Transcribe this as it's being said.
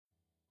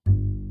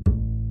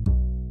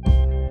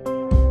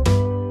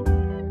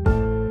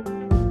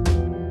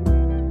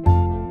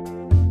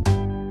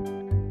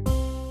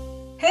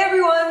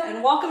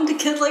welcome to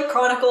Kidlit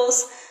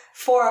Chronicles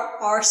for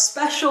our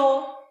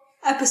special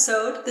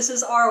episode. This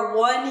is our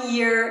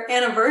 1-year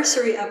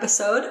anniversary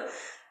episode.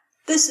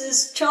 This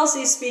is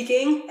Chelsea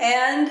speaking,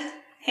 and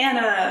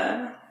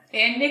Hannah.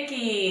 And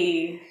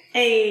Nikki.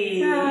 Hey.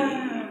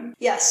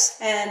 Yes,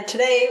 and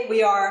today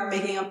we are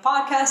making a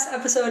podcast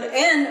episode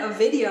and a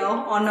video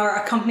on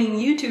our accompanying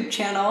YouTube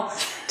channel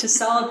to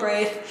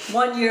celebrate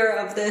 1 year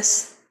of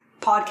this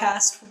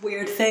podcast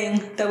weird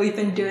thing that we've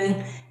been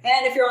doing.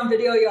 And if you're on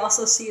video, you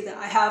also see that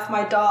I have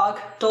my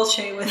dog,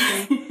 Dolce, with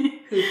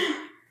me, who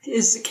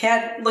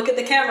can't look at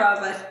the camera,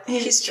 but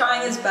he's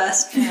trying his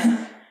best.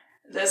 Yeah.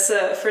 That's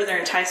a further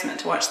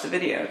enticement to watch the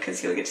video,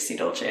 because you'll get to see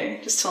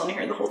Dolce just telling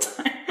her the whole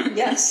time.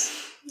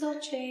 Yes.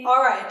 Dolce.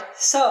 All right,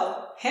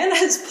 so Hannah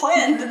has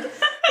planned the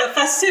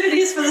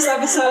festivities for this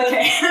episode,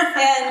 Okay.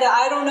 and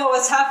I don't know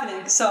what's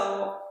happening,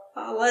 so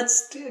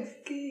let's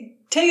take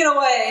it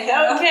away,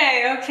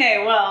 Hannah.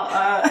 Okay. Well,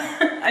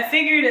 I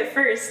figured at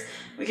first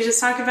we could just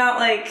talk about,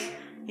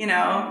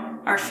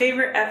 our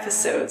favorite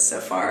episodes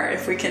so far,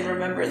 if we can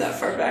remember that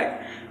far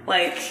back.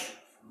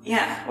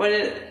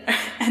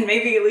 And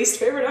maybe least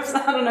favorite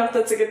episode. I don't know if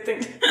that's a good thing.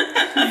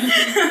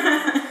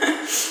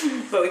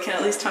 But we can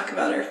at least talk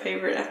about our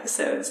favorite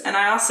episodes. And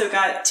I also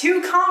got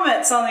 2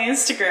 comments on the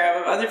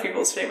Instagram of other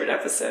people's favorite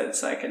episodes,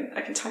 so I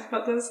can talk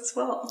about those as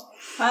well.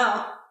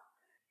 Wow.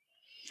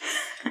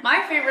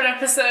 My favorite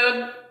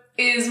episode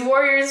is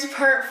Warriors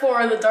Part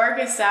 4, The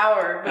Darkest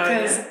Hour,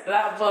 because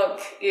that book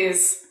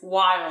is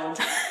wild.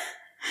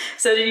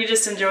 So did you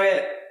just enjoy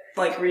it,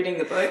 reading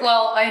the book?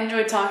 Well, I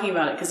enjoyed talking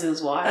about it because it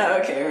was wild. Oh,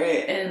 okay,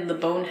 right. And the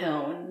Bone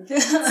Hill.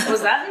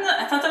 Was that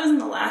I thought that was in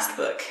the last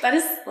book. That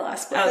is the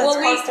last book. Oh, that's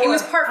part 4. It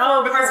was Part 4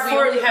 Oh, because part we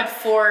 4. only had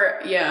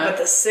 4, yeah. But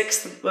the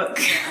 6th book.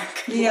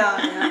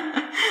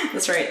 Yeah.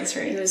 That's right.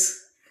 It was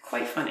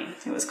quite funny.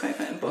 It was quite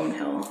fun. Bone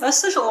Hill. That's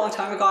such a long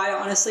time ago, I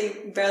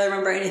honestly barely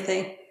remember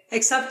anything.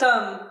 Except,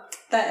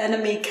 that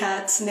enemy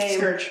cat's name.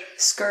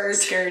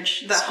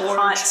 Scourge. The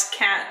hot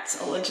cat,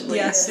 allegedly.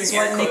 Yes, is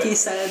what Nikki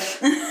said.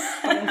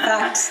 But in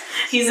fact...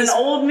 He's an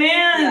old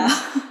man! Yeah.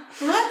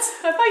 What?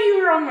 I thought you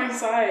were on my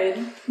side.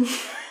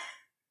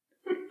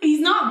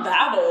 He's not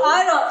that old.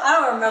 I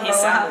don't remember He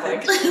what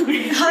sounded happened.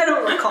 like I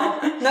don't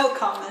recall. No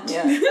comment.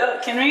 Yeah.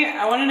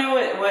 I want to know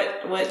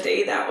what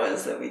day that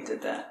was that we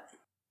did that.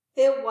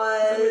 It Over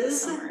the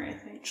was summer, I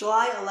think.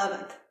 July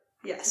 11th.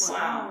 Yes.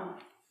 Wow.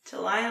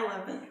 July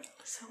 11th.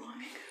 So long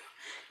ago.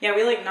 Yeah,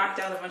 we knocked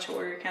out a bunch of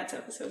Warrior Cats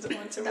episodes at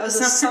once. That was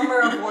the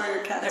summer of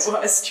Warrior Cats. It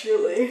was,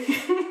 truly.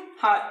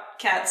 Hot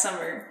cat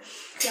summer.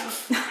 Yeah.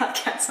 Hot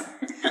cat summer.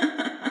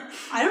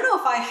 I don't know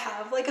if I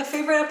have a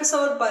favorite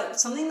episode, but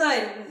something that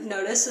I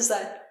noticed is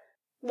that,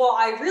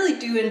 I really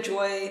do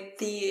enjoy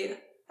the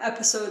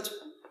episodes,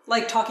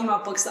 talking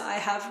about books that I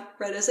have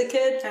read as a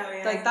kid. Oh,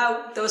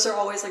 yeah. Those are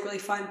always really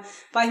fun.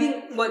 But I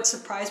think what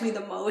surprised me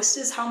the most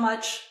is how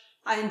much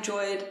I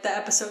enjoyed the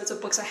episodes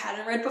of books I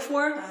hadn't read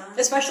before,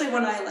 especially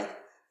when I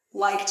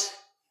liked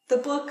the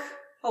book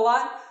a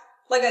lot.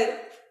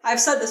 I've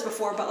said this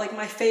before, but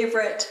my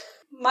favorite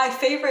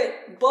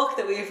book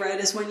that we've read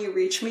is When You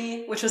Reach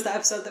Me, which was the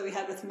episode that we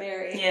had with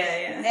Mary.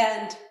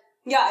 Yeah. And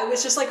yeah, it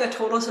was just a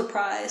total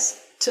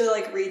surprise to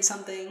read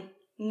something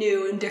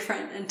new and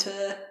different, and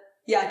to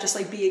just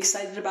be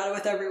excited about it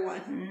with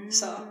everyone.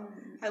 So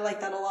I like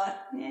that a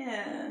lot.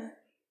 Yeah.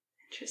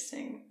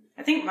 Interesting.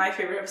 I think my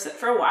favorite episode,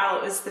 for a while,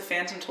 it was the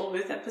Phantom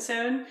Tollbooth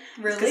episode.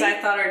 Really? Because I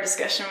thought our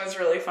discussion was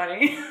really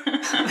funny.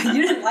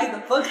 You didn't like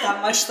the book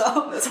that much,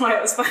 though. That's why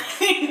it was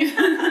funny.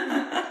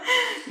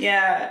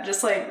 Yeah,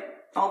 just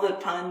all the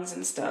puns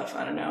and stuff.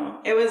 I don't know.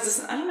 I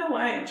don't know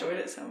why I enjoyed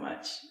it so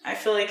much. I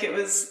feel like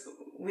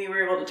we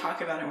were able to talk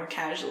about it more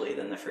casually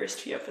than the first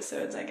few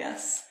episodes, I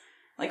guess.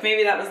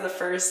 Maybe that was the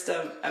first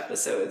of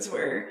episodes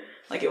where,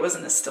 it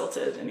wasn't as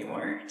stilted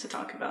anymore to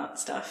talk about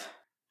stuff.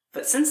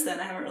 But since then,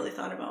 I haven't really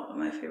thought about what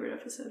my favorite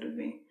episode would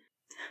be.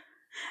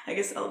 I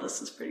guess Eldest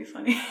was pretty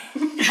funny.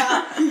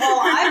 Yeah. Well,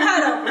 I've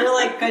had a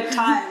really good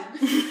time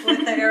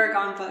with the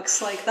Aragon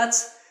books.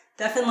 That's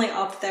definitely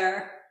up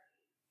there.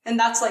 And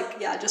that's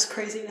just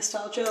crazy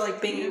nostalgia,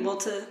 being able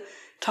to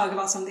talk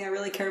about something I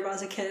really cared about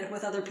as a kid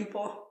with other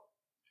people.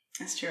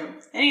 That's true.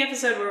 Any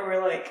episode where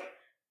we're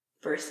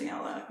bursting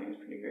out laughing is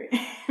pretty great.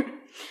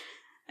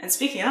 And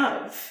speaking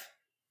of,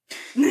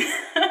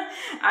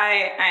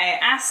 I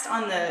asked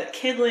on the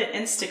Kidlit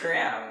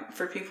Instagram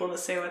for people to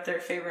say what their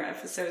favorite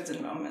episodes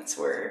and moments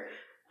were,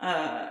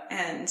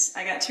 and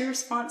I got 2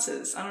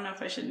 responses. I don't know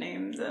if I should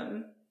name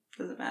them.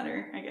 Doesn't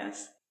matter, I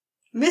guess.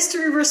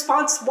 Mystery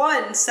response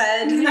 1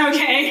 said...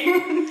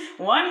 Okay.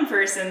 One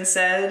person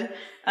said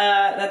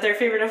that their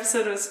favorite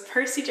episode was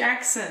Percy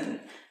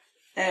Jackson,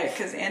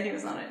 because Andy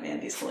was on it, and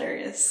Andy's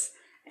hilarious.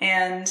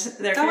 And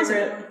their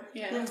favorite...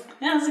 Yeah,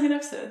 it was a good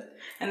episode.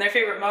 And their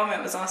favorite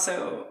moment was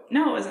also...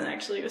 No, it wasn't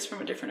actually. It was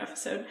from a different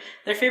episode.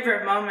 Their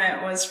favorite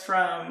moment was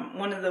from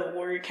one of the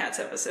Warrior Cats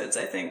episodes,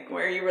 I think,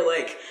 where you were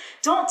like,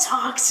 don't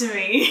talk to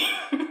me.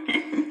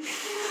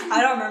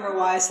 I don't remember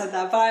why I said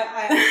that, but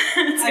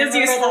it's because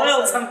you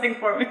spoiled something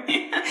for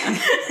me.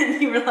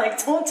 And you were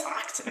like, don't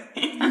talk to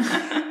me.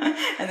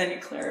 And then you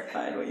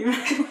clarified what you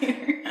meant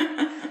later.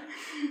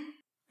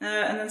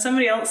 And then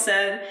somebody else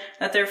said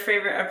that their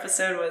favorite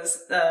episode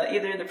was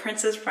either the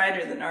Princess Bride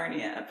or the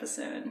Narnia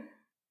episode.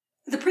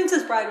 The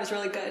Princess Bride was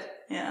really good.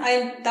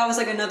 Yeah. That was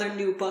like another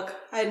new book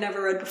I had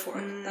never read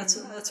before.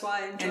 That's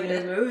why I enjoyed it.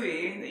 And a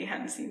movie that you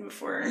hadn't seen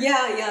before.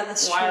 Yeah,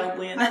 that's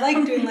wildly true. enough. I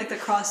like doing like the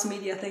cross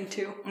media thing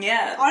too.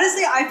 Yeah.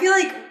 Honestly, I feel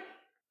like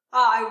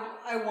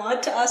I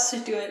want us to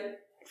do it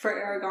for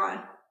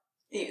Aragon.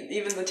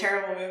 Even the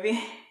terrible movie?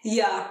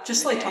 Yeah,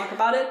 just like talk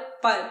about it,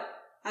 but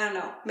I don't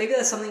know. Maybe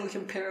that's something we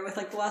can pair with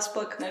like the last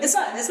book. It's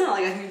not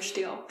like a huge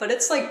deal, but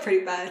it's like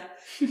pretty bad.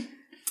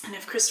 And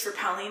if Christopher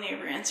Pauline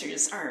ever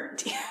answers our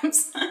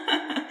DMs,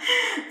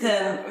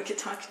 then we could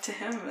talk to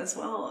him as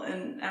well.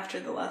 And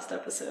after the last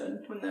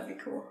episode, wouldn't that be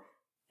cool?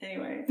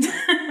 Anyway,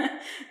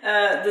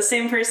 the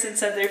same person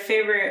said their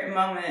favorite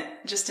moment,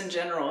 just in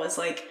general, is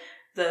like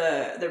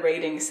the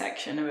rating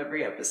section of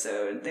every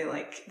episode. They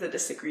like the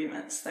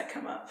disagreements that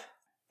come up.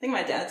 I think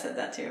my dad said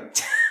that too,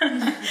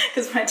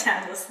 because my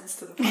dad listens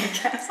to the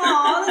podcast.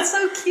 Aw, that's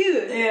so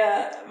cute.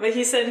 Yeah, but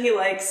he said he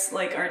likes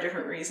like our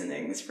different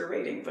reasonings for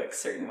rating books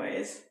certain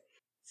ways.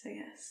 So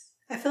yes,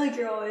 I feel like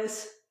you're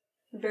always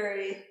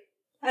very,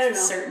 I don't know,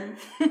 certain.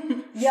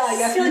 Yeah,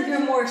 I feel like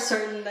you're more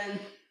certain than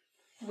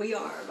we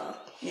are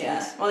about.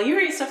 Yeah. Well, you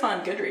rate stuff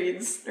on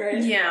Goodreads,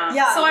 right? Yeah.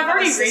 So I've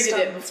already rated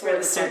it before where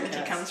the the certainty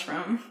podcast. comes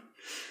from.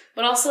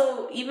 But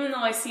also, even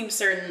though I seem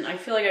certain, I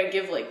feel like I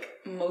give like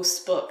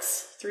most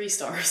books 3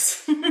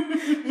 stars.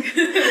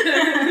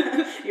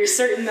 You're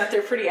certain that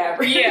they're pretty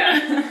average.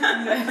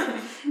 Yeah.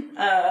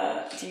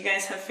 Do you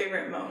guys have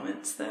favorite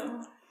moments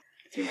though?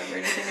 Do you remember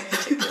anything in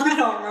particular? I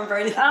don't remember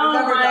anything. Oh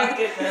my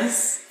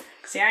goodness.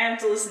 See, I have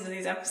to listen to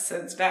these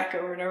episodes back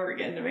over and over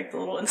again to make the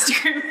little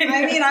Instagram videos.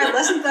 I mean, I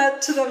listened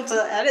to them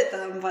to edit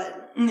them,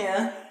 but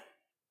yeah.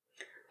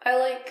 I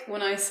like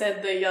when I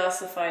said the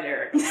Yassified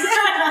Eric.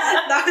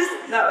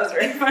 that was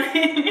very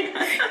funny.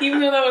 Even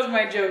though that was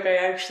my joke, I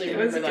actually It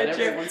was remember a that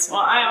good every joke. once in a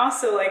Well, while. I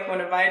also like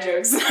one of my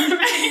jokes. What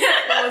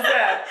was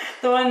that?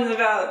 The one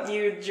about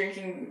you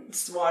drinking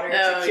water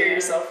to cure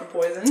yourself from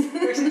poison.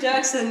 Percy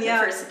Jackson, yeah.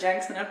 The Percy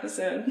Jackson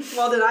episode.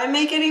 Well, did I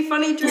make any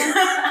funny jokes?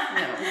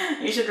 No.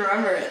 You should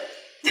remember it.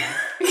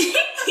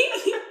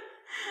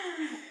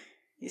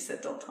 You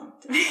said don't talk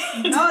to me.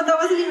 No, that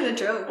wasn't even a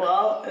joke.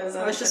 Well, it was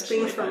I was just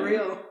being for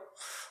real.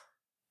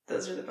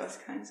 Those are the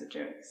best kinds of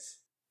jokes.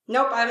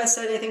 Nope, I haven't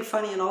said anything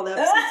funny in all the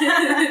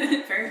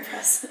episodes. Very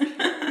impressive.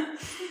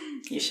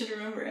 You should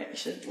remember it. You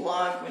should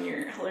log when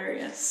you're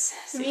hilarious.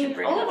 So I you can mean,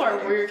 bring all it of up our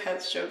later. Weird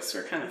Cats jokes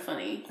were kind of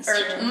funny. That's Or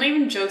true. not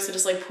even jokes, but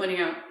just like pointing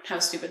out how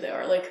stupid they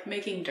are. Like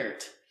making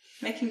dirt.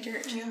 Making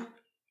dirt. Yeah.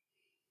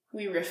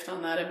 We riffed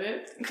on that a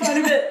bit. Quite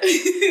a bit.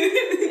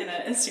 In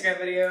an Instagram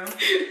video.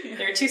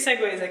 There are 2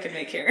 segues I could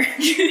make here.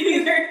 You could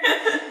either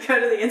go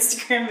to the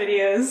Instagram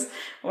videos,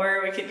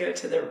 or we could go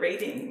to the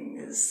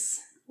ratings.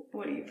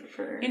 What do you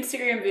prefer?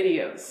 Instagram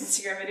videos.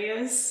 Instagram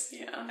videos?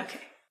 Yeah. Okay,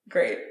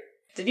 great.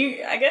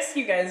 I guess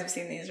you guys have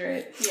seen these,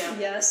 right? Yeah.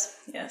 Yes.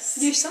 Yes.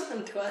 You sent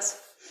them to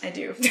us. I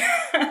do.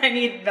 I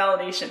need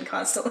validation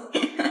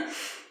constantly.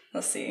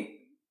 Let's see.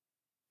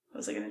 What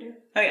was I going to do?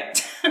 Oh, yeah.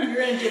 You're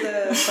going to do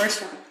the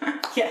first one.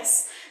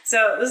 Yes.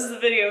 So this is the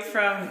video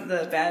from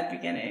the bad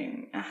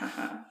beginning.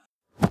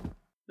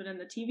 But in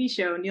the TV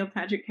show, Neil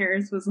Patrick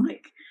Harris was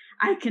like,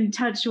 I can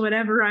touch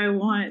whatever I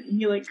want. And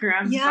he like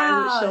grabs by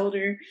the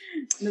shoulder.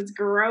 And it's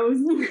gross.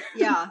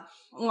 Yeah.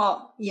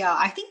 Well, yeah,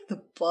 I think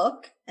the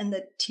book and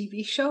the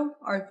TV show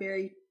are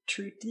very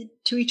true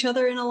to each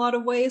other in a lot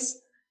of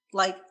ways.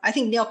 Like, I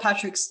think Neil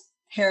Patrick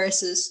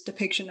Harris's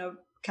depiction of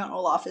Count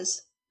Olaf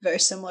is very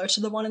similar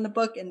to the one in the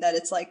book in that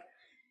it's like,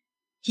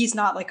 he's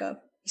not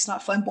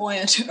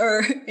flamboyant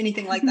or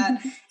anything like that.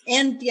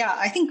 And yeah,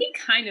 I think He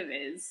kind of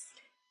is.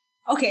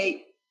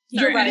 okay.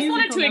 Sorry, You're right. I just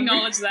wanted to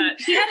acknowledge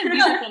that. He had a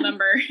musical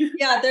number.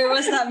 Yeah, there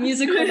was that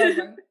musical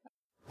number.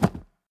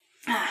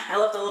 I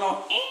love the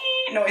little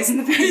noise in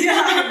the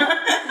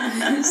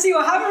background. See,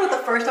 what happened with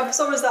the first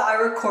episode was that I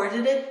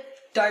recorded it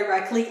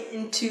directly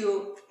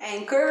into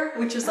Anchor,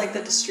 which is like the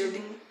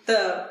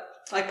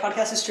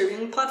podcast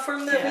distributing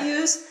platform that we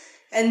use.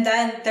 And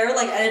then their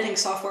like editing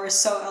software is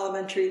so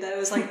elementary that it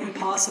was like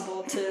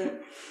impossible to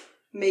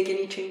make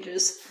any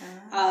changes.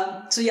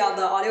 So yeah,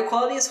 the audio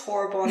quality is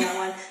horrible on that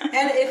one.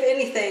 And if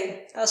anything,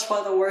 that's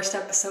probably the worst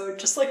episode,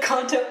 just like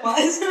content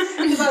wise.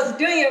 Because I was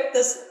doing it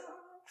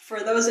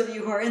for those of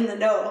you who are in the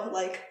know,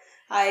 like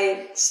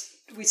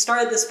we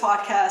started this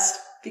podcast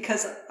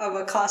because of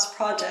a class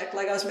project.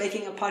 Like I was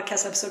making a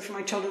podcast episode for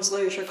my children's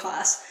literature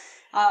class.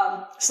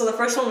 So the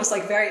first one was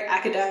like very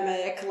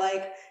academic,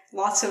 like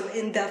lots of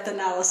in-depth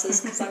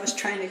analysis because I was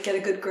trying to get a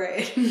good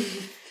grade.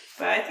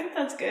 But I think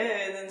that's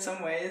good in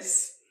some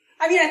ways.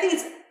 I mean, I think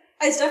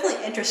it's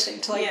definitely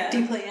interesting to like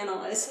deeply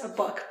analyze a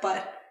book,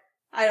 but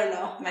I don't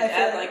know. My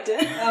dad liked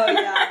it. Oh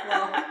yeah,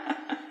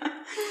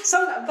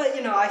 well, but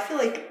you know, I feel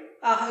like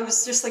it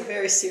was just like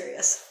very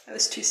serious. I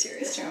was too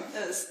serious. It's true.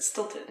 It was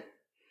stilted.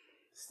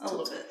 A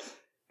little bit.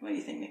 What do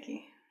you think,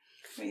 Nikki?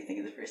 What do you think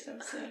of the first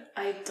episode?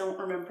 I don't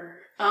remember.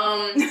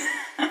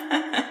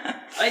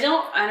 I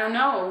don't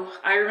know.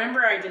 I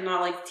remember I did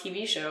not like the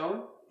TV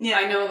show. Yeah.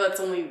 I know that's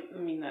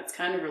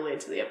kind of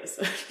related to the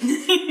episode.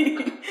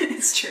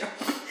 It's true.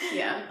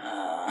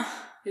 Yeah.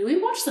 Did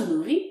we watch the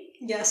movie?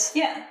 Yes.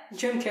 Yeah.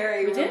 Jim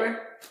Carrey, We did?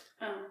 remember?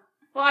 Oh.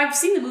 Well, I've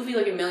seen the movie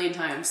like a million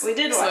times. We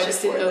did so watch I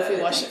just it didn't for know if that, we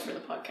I watched it think.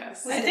 for the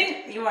podcast. I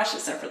think you watched it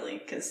separately,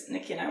 because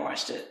Nikki and I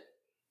watched it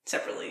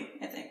separately,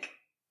 I think.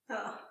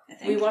 Oh. I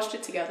think. We watched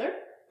it together?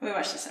 We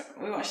watched it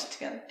separately. We watched it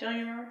together. Don't you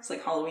remember? It's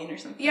like Halloween or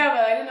something. Yeah, but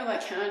I didn't know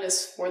that counted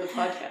as for the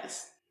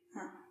podcast.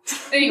 Huh.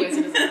 Anyways,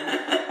 it doesn't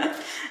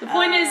matter. The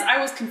point is, I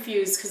was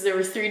confused because there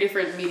were 3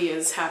 different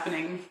medias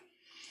happening.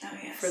 Oh,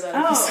 yes. For that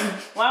episode.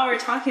 While we're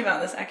talking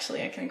about this,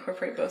 actually, I can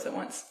incorporate both at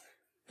once.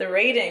 The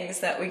ratings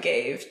that we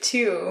gave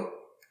to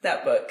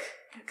that book.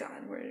 Oh,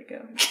 God, where did it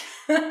go?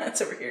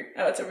 It's over here.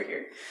 Oh, it's over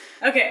here.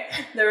 Okay,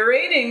 the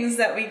ratings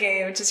that we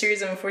gave to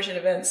Series of Unfortunate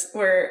Events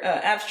were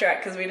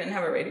abstract because we didn't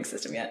have a rating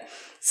system yet.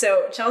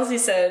 So Chelsea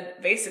said,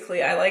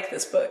 basically, I like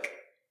this book.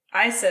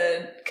 I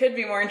said, could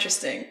be more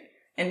interesting.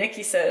 And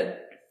Nikki said,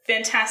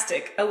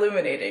 fantastic,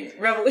 illuminating,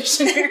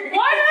 revolutionary.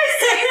 Why did I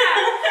say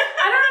that?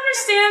 I don't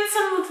understand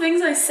some of the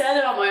things I said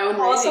about my own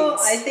ratings. Also,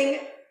 I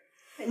think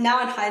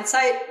now in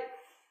hindsight,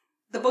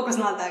 the book was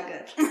not that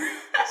good.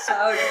 So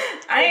I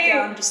would take it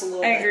down just a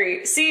little I bit.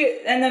 agree. See,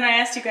 and then I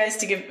asked you guys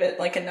to give it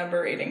like a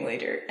number rating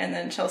later, and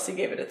then Chelsea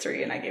gave it a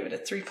 3, and I gave it a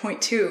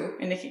 3.2,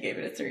 and Nikki gave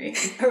it a 3.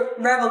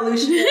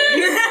 Revolutionary.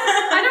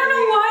 I don't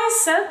know why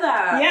I said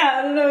that. Yeah,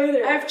 I don't know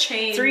either. I've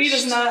changed. 3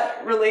 does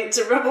not relate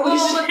to Well, but,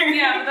 revolutionary.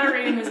 yeah, but that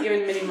rating was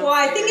given many months Well,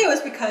 I later. think it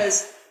was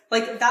because,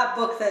 like, that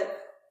book that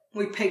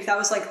we picked, that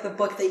was, like, the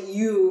book that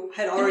you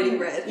had already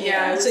read.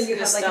 Yeah, So you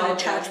had, like, an nostalgia.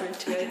 attachment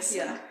to I it. guess.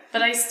 Yeah.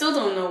 But I still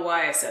don't know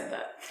why I said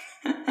that.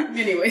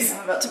 Anyways.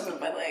 I'm about to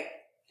move my leg.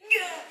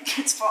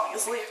 It's falling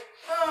asleep.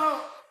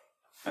 Oh.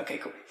 Okay,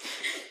 cool.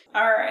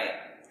 Alright.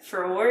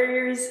 For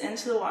Warriors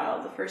Into the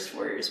Wild, the first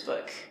Warriors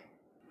book,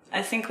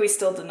 I think we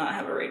still did not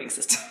have a rating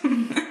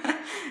system.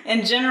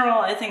 In general,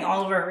 I think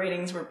all of our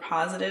ratings were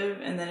positive,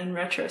 and then in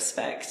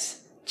retrospect,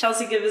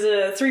 Chelsea gives it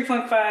a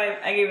 3.5,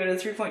 I gave it a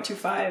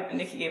 3.25, and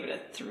Nikki gave it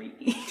a 3.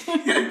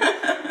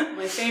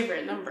 My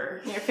favorite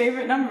number. Your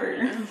favorite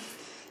number.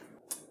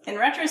 In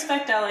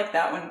retrospect, I like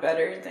that one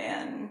better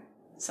than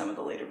some of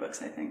the later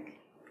books, I think.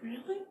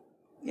 Really?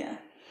 Yeah.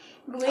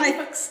 The later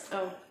books.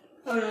 Oh.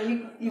 Oh, no,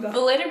 you go. The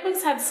later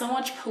books had so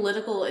much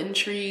political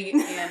intrigue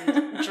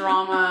and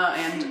drama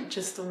and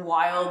just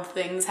wild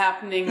things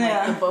happening, like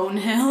Yeah. the Bone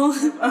Hill.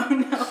 Oh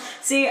no.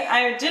 See,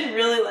 I did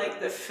really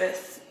like the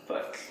 5th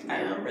book. I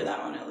Yeah. remember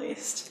that one at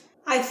least.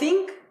 I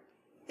think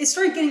it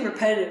started getting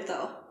repetitive,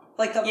 though.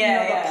 Like, the,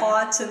 Yeah. the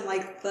plots and,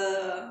 like,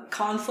 the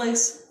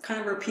conflicts kind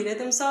of repeated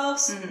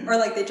themselves. Mm-hmm. Or,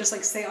 like, they just,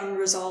 like, stay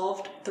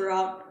unresolved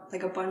throughout,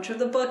 like, a bunch of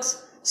the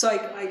books. So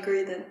I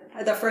agree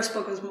that the first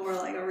book was more,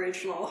 like,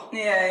 original.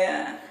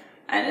 Yeah.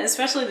 And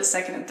especially the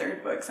 2nd and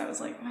 3rd books, I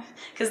was like,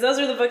 because those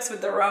are the books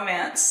with the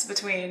romance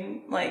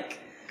between, like,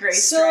 Grey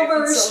Stripe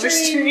and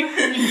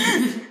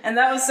Silverstream. And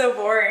that was so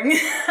boring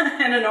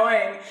and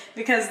annoying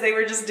because they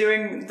were just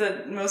doing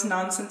the most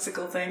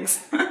nonsensical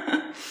things.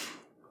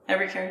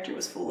 Every character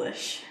was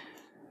foolish.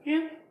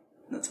 Yeah.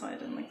 That's why I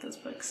didn't like those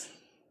books.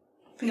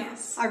 But Yeah.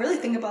 yes. I really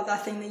think about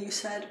that thing that you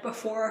said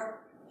before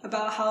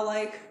about how,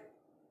 like,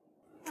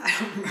 I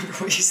don't remember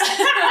what you said.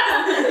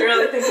 You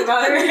really think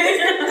about it,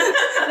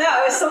 right?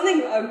 No, it was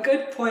something, a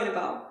good point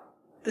about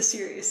the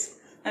series.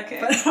 Okay.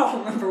 But I don't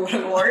remember what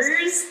it was.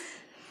 Warriors?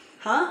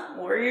 Huh?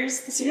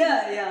 Warriors? The series?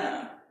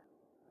 Yeah.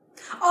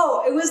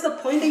 Oh, it was the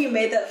point that you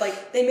made that,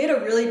 like, they made a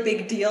really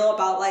big deal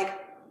about, like,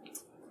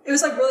 it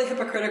was, like, really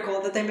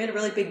hypocritical that they made a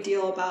really big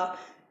deal about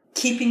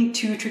keeping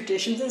to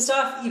traditions and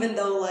stuff, even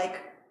though, like,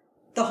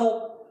 the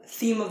whole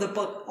theme of the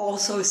book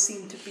also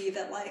seemed to be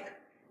that, like,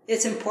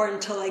 it's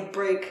important to, like,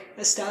 break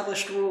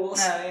established rules.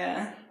 Oh,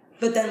 yeah.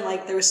 But then,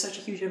 like, there was such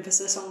a huge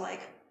emphasis on,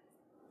 like,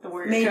 The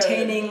warrior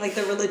maintaining, code. like,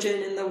 the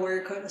religion and the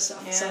warrior code and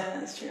stuff. Yeah, So,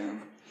 that's true.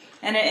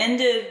 And it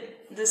ended,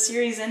 the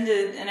series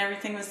ended, and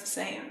everything was the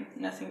same.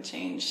 Nothing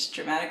changed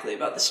dramatically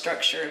about the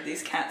structure of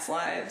these cats'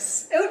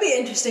 lives. it would be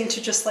interesting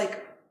to just,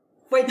 like,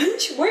 wait,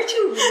 weren't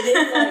you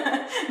reading,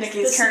 like,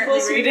 Nikki's the currently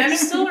sequels? reading. I'm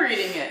still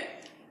reading it.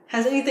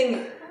 has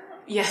anything,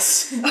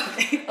 Yes.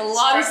 okay. A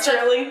lot of stuff.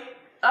 Structurally.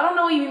 I don't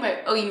know what you mean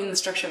by. Oh, you mean the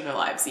structure of their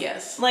lives?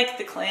 Yes. Like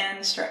the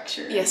clan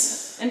structure.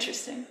 Yes.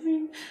 Interesting.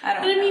 But I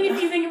don't know. I mean,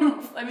 if you think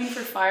about, for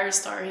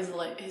Firestar,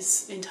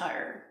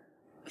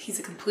 he's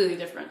a completely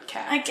different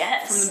cat. I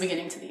guess. From the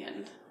beginning to the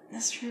end.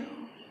 That's true.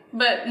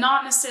 But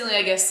not necessarily,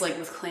 I guess, like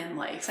with clan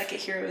life. It's like a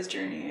hero's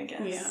journey, I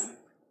guess.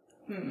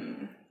 Yeah.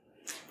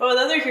 But with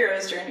other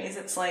heroes' journeys,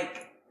 it's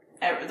like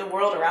the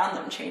world around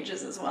them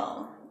changes as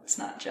well. It's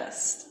not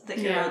just the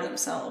hero Yeah.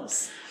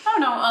 themselves. I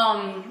don't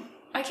know.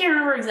 I can't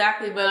remember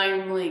exactly, but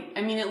I'm like,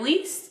 I mean, at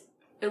least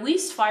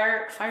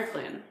Fire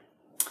Clan.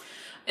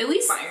 At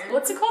least, Fire.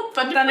 what's it called?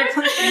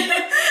 ThunderClan.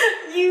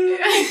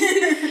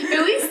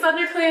 At least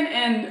ThunderClan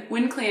and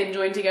WindClan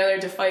joined together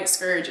to fight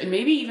Scourge, and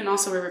maybe even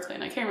also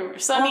RiverClan. I can't remember.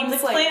 So I mean, the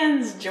it's like,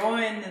 clans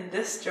joined and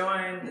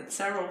disjoined at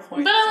several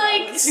points. but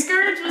like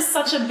Scourge was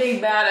such a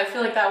big bad. I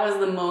feel like that was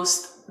the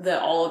most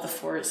that all of the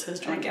force has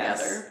joined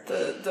together.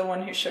 The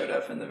one who showed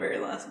up in the very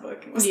last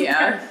book. Was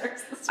Yeah. the very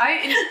first.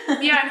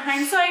 In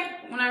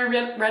hindsight, when I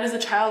read as a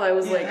child, I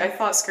was like, I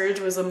thought Scourge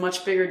was a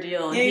much bigger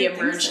deal, and he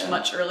emerged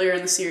much earlier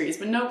in the series.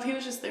 But nope, he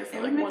was just there for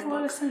It like would make one a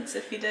lot of book. sense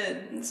if he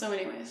did. In so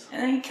many ways.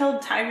 And then he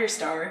killed Tiger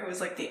Star, who was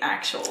like the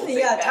actual big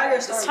Yeah, bad.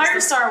 Tiger Star. Tiger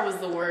Star was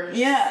the worst.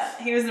 Yeah,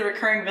 he was the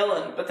recurring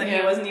villain, but then he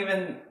Yeah. wasn't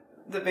even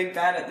the big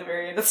bad at the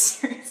very end of the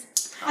series.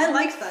 I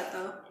liked that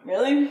though.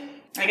 Really?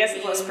 I guess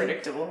it's less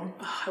predictable.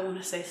 Oh, I want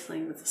to say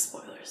Sling with the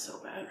spoilers so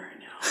bad right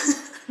now.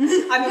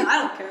 I mean, I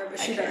don't care, but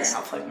she does.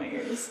 I'll plug my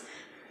ears.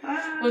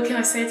 Well, can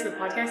I say it to the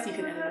podcast? You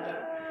can edit it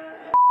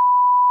out.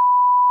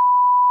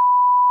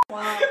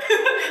 Wow.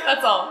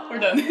 That's all. We're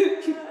done. Are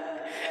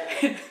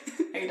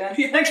you done?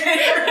 Okay.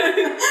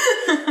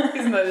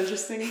 Isn't that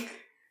interesting?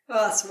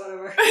 Oh, that's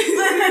whatever.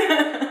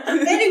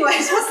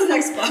 Anyways, what's the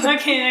next book?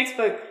 Okay, next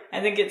book. I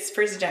think it's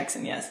Percy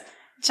Jackson, yes.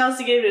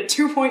 Chelsea gave it a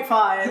 2.5.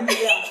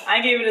 Yeah.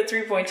 I gave it a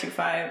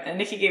 3.25. And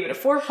Nikki gave it a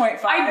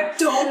 4.5. I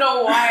don't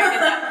know why I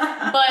did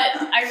that, but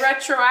I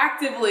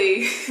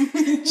retroactively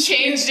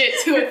changed it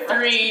to a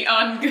 3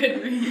 on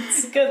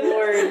Goodreads. Good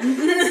lord.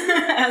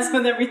 As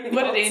with everything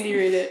What else. did Andy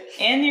rate it?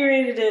 Andy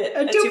rated it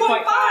A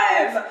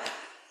 2.5.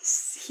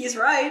 He's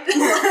right. a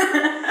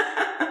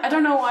I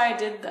don't know why I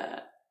did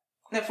that.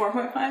 The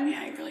 4.5?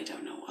 Yeah, I really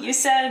don't know why. You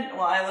said,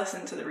 well, I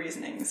listened to the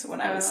reasonings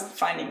when I was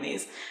finding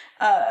these.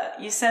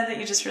 You said that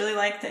you just really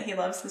liked that he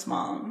loves his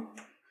mom.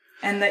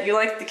 And that you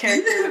liked the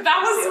character.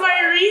 That was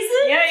my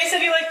reason? Yeah, you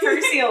said you liked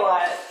Percy a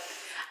lot.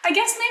 I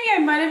guess maybe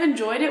I might have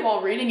enjoyed it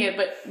while reading it,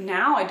 but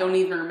now I don't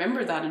even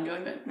remember that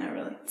enjoyment. Not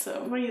really.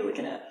 So What are you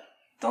looking at?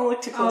 Don't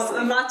look too closely.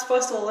 I'm not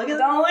supposed to look at it?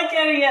 Don't look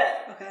at it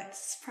yet. Okay.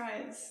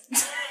 Surprise.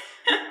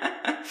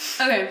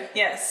 okay,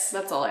 Yes.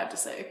 that's all I have to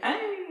say.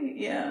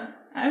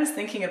 I was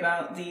thinking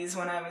about these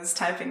when I was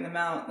typing them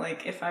out,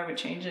 like if I would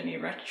change any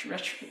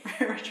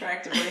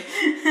retroactively.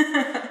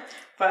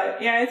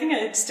 But yeah, I think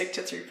I'd stick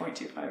to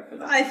 3.25 for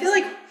that. I feel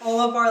like all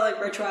of our like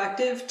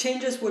retroactive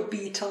changes would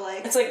be to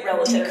like it's like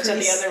relative to the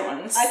decrease. other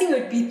ones. I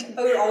think it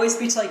would always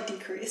be to like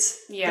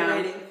decrease Yeah. the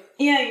rating.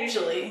 Yeah,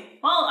 usually.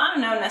 Well, I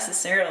don't know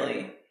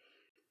necessarily.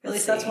 At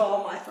least that's what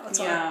all my thoughts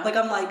Yeah. are. Like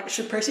I'm like,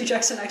 should Percy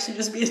Jackson actually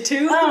just be a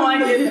 2? Oh my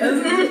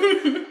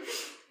goodness.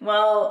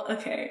 Well,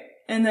 okay.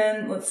 And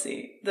then let's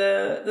see.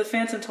 The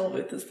Phantom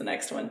Tollbooth is the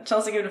next one.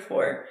 Chelsea gave it a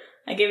 4.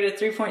 I gave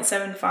it a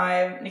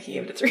 3.75. Nikki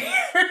gave it a 3.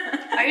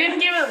 I didn't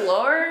give it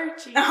lower.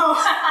 Jeez.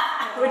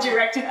 Oh, would you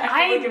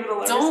retroactively give it a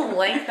lower I don't score?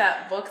 like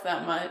that book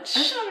that much.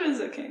 I thought it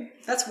was okay.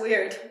 That's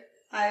weird.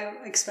 I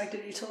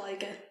expected you to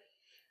like it.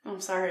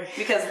 I'm sorry.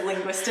 Because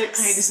linguistics.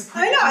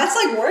 I know, it's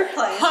like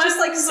wordplay. It's just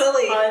like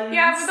silly. Puns.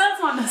 Yeah, but that's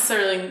not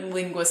necessarily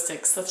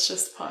linguistics. That's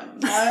just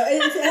puns.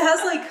 It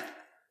has like,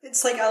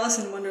 it's like Alice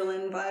in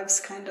Wonderland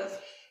vibes, kind of.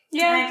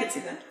 I could see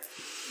that.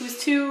 It was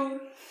too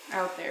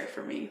out there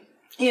for me.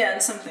 Yeah,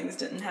 and some things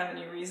didn't have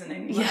any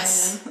reasoning. behind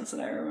Yes. them. That's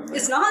what I remember.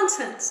 It's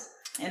nonsense.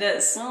 It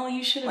is. Well,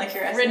 you should have Like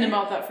your written essay.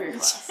 about that for your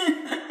class.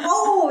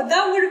 Oh,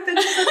 that would have been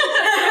such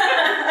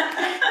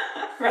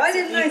a... Why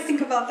didn't I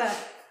think about that?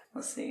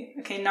 Let's see.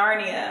 Okay,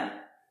 Narnia.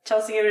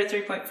 Chelsea gave it a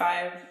 3.5.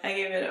 I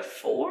gave it a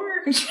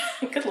 4.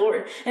 Good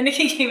lord. And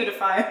Nikki gave it a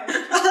 5. I gave it a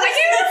 5?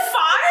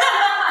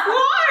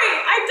 Why?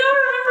 I don't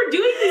remember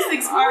doing these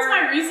things. What was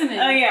my reasoning?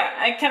 Oh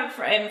yeah,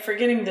 I'm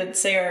forgetting to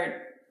say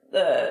our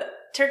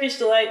Turkish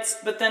delights,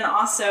 but then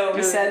also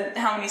we said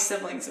how many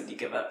siblings would you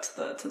give up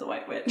to the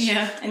White Witch?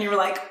 Yeah. And you were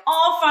like,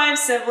 all 5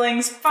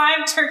 siblings,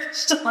 5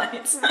 Turkish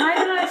delights. Why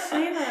did I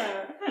say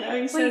that? I don't know,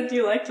 you said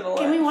you liked it a lot.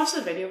 Can we watch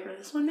the video for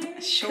this one,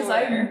 maybe? Sure. Because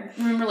I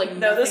remember like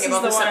nothing this is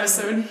about the this one-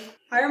 episode.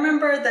 I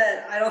remember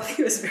that I don't think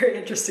it was very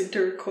interesting to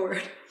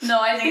record. No,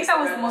 I think it's that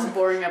the was red the most one.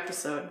 boring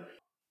episode.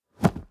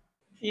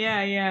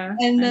 Yeah.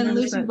 And then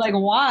Lucy's like,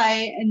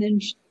 why? And then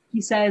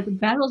he says,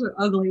 battles are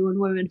ugly when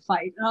women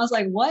fight. And I was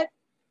like, what?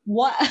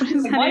 What?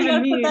 does Like, that why you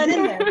gotta even put that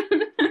in mean?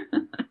 there?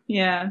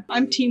 Yeah.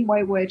 I'm Team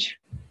White Witch.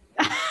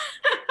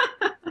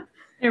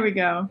 There we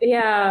go.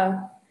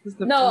 Yeah, This is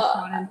the No,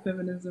 postmodern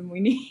feminism we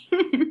need.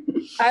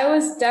 I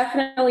was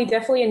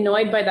definitely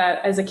annoyed by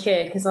that as a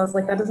kid because I was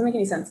like, that doesn't make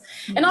any sense.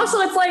 And also,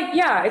 it's like,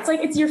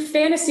 it's your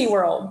fantasy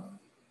world.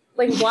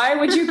 Like, why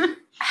would you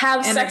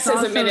have And it's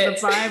also sexism in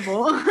it? the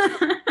Bible.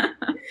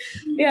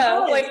 Yeah,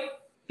 like,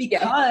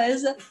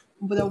 Because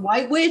the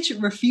White Witch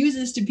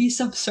refuses to be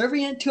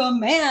subservient to a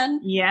man.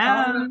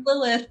 Yeah.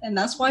 Lilith, and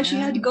that's why she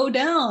had to go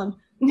down.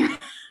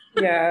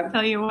 yeah.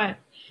 Tell you what.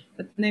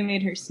 But then they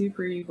made her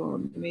super evil.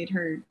 They made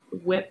her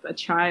whip a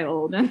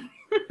child and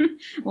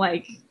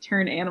like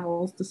turn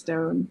animals to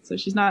stone. So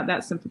she's not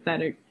that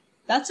sympathetic.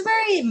 That's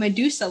very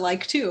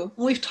Medusa-like too.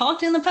 And we've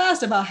talked in the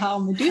past about how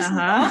Medusa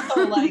Uh-huh. is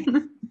also like,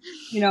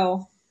 you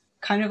know,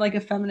 kind of like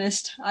a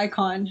feminist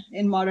icon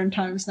in modern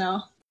times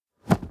now.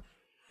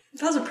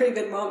 That was a pretty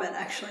good moment,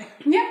 actually.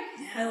 Yeah.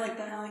 I like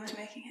that. I liked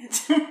making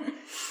it.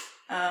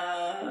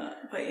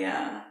 But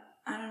yeah,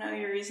 I don't know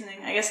your reasoning.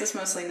 I guess it's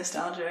mostly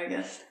nostalgia, I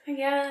guess. I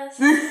guess.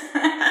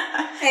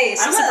 Hey,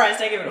 I'm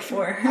surprised I gave it a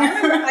 4.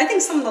 I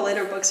think some of the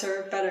later books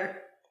are better.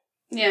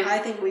 Yeah. I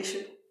think we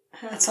should,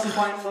 at some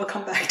point, we'll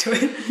come back to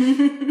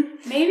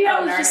it. Maybe I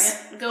Oh, was Narnia.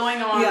 just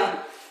going on,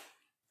 Yeah.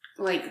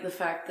 like, the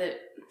fact that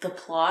the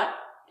plot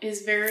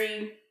is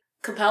very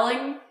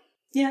compelling.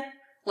 Yeah.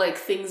 Like,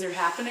 things are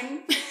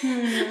happening,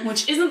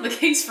 which isn't the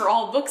case for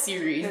all book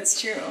series.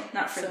 That's true.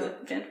 Not for So- the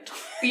Phantom.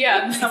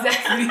 Yeah,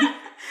 exactly.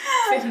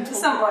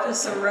 Somewhat.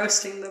 Just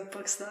roasting the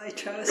books that I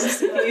chose.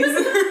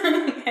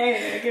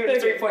 Hey, I gave it a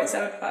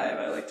 3.75.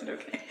 I liked it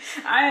okay.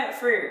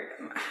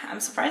 I'm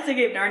surprised I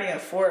gave Narnia a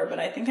 4, but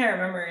I think I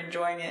remember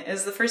enjoying it. It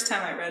was the first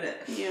time I read it.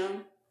 Yeah.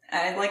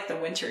 I liked the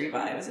wintry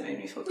vibes. It made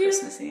me feel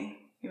Christmassy,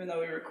 even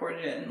though we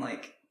recorded it in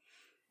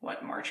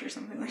March or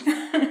something like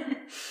that.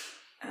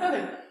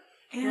 Okay.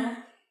 Yeah.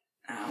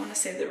 I want to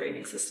save the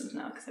rating systems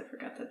now because I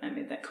forgot that I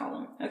made that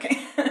column. Okay.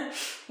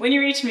 When You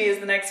Reach Me is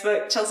the next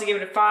book. Chelsea gave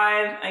it a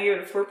 5. I gave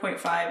it a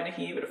 4.5, and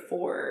he gave it a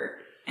 4.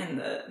 And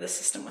the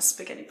system was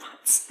spaghetti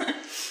pots. And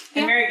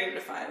Yeah. Mary gave it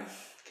a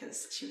 5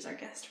 because she was our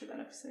guest for that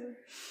episode.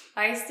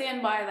 I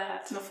stand by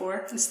that. It's a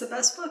 4. It's the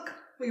best book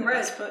we The read.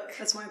 best book.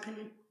 That's my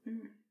opinion.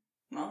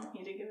 Well,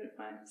 you did give it a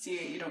 5. So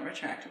you don't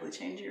retroactively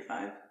change your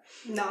 5.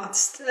 No,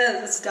 it's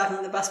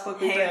definitely the best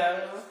book we read.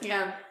 Hey,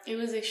 Yeah, it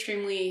was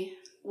extremely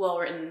well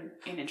written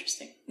and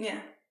interesting. yeah.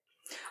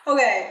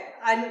 Okay,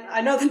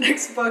 I know the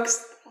next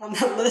books on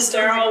the list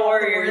They're are all the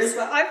warriors.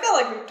 but I feel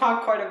like we've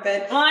talked quite a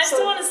bit. Well, I So-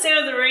 still want to say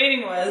what the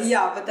rating was.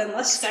 Yeah, but then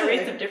let's I try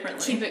rate them to,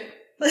 differently. Keep it.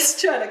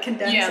 let's try to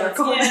condense Yeah, our let's-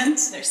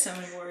 comments. There's so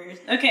many warriors.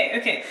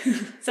 Okay.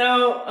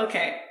 So,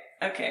 okay.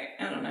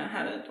 I don't know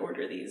how to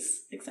order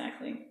these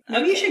exactly.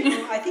 Maybe you should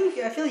go. I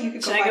feel like you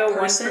could Should go I by go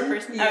person. one per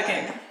person? Yeah.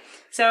 Okay.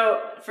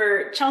 So,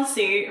 for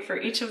Chelsea, for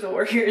each of the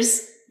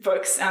Warriors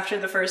books after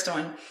the first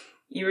one,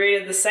 you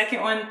rated the second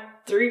one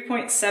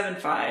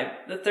 3.75,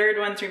 the third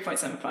one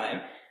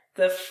 3.75,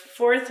 the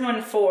fourth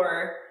one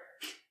 4,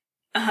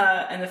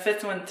 and the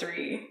fifth one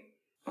 3.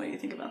 What do you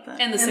think about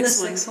that? And the And the sixth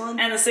one. sixth one.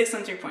 And the sixth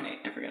one 3.8.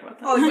 I forgot about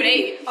that. Oh, you,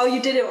 8. oh,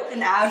 you did it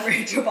an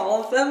average of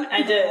all of them?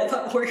 I did. All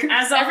the warriors?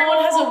 As a Everyone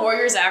whole, has a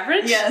Warriors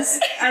average? Yes.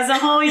 As a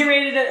whole, you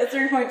rated it a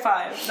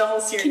 3.5. The whole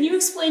series. Can you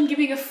explain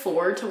giving a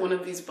 4 to one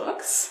of these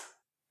books?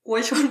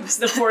 Which one was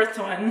The fourth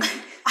one.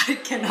 I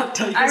cannot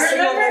tell you I a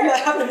single remember- thing that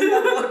happened in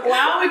that book.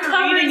 Wow, The we're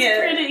cover reading is it.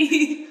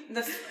 pretty.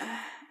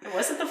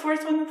 Was it the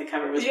fourth one that the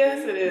cover was?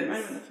 Yes, pretty? it is. It might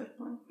have been the fifth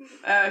one.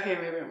 Okay,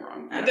 maybe I'm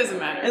wrong. I It don't doesn't know.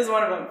 matter. It was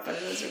one of them, but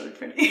it was really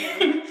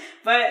pretty.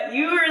 But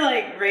you were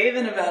like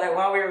raving about it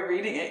while we were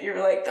reading it. You were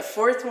like, the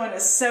fourth one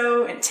is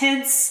so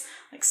intense.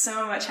 Like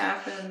so much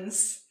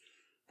happens.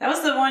 That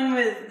was the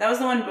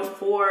one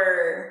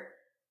before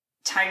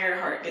Tiger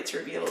Heart gets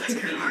revealed to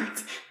be.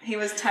 He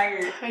was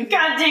Tiger.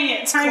 God dang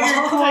it,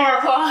 Tiger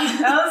Claw.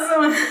 That was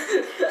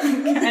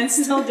the one. I'm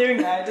still doing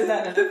that. I did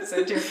that in an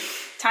episode too.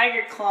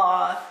 Tiger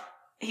Claw.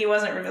 He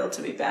wasn't revealed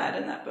to be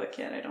bad in that book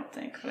yet, I don't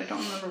think. But I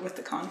don't remember what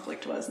the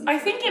conflict was. In the I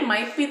first think it one.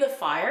 might be the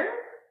fire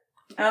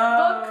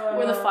Oh. book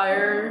where the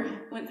fire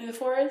went through the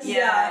forest.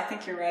 Yeah, I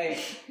think you're right.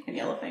 And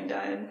Yellowfang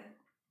died.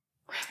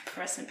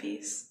 Rest in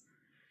peace.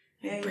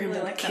 Yeah, you really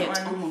Brenda like Kit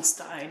that one. almost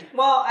died.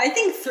 Well, I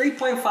think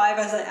 3.5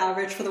 as an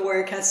average for the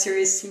Warrior Cat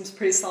series seems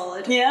pretty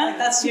solid. Yeah? Like,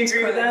 that You seems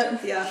agree with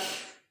correct. that? Yeah.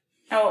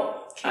 Oh,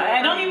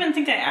 I don't even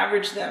think I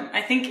averaged them.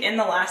 I think in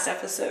the last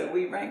episode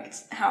we ranked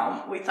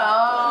how we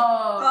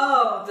thought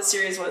Oh. the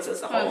series was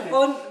as a whole. Okay.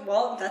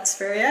 Well, that's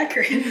very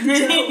accurate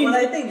to what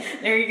I think.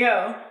 There you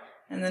go.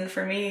 And then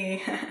for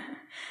me,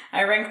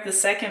 I ranked the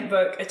second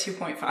book a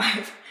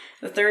 2.5,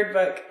 the third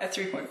book a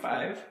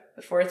 3.5,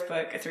 the fourth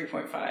book a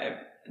 3.5,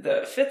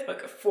 the fifth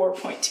book a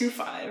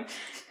 4.25,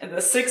 and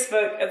the sixth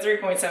book a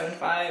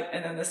 3.75,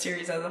 and then the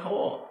series as a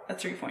whole a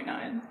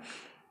 3.9.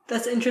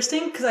 That's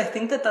interesting because I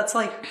think that that's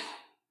like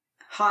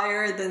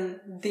higher than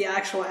the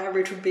actual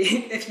average would be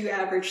if you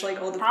average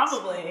like all the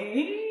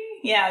Probably.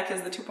 Yeah,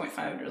 because the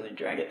 2.5 would really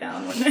drag it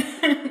down, wouldn't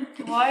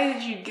it? Why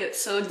did you get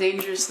so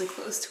dangerously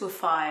close to a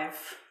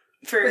 5?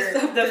 For With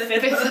the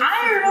fifth book.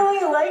 I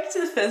really liked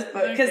the fifth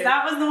book because Okay.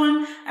 that was the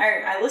one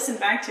I listened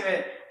back to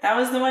it. That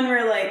was the one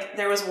where like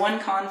there was one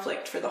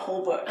conflict for the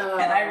whole book, Oh.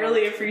 and I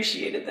really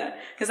appreciated that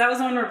because that was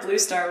the one where Blue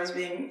Star was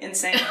being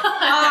insane.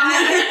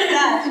 I hated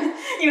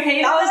that. You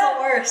hated That was that?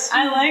 the worst.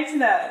 I liked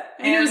that,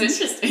 And it was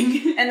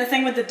interesting. And the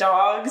thing with the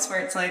dogs,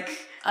 where it's like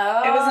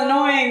Oh. it was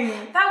annoying.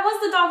 That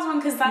was the dog's one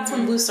because that's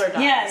when Blue Star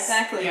dies. Yeah,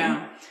 exactly.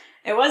 Yeah.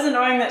 It was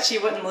annoying that she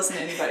wouldn't listen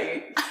to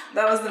anybody.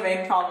 That was the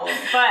main problem.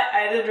 But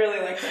I did really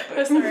like that Oh,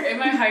 book. sorry,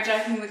 am I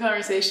hijacking the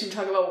conversation to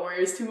talk about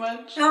Warriors too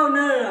much?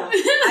 No.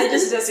 I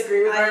just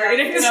disagree with I- my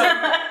ratings.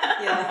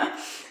 yeah.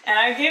 And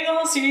I gave the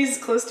whole series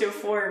close to a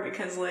 4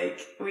 because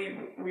like we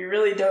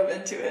really dove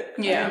into it.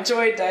 Yeah. I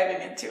enjoyed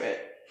diving into it.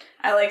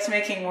 I liked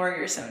making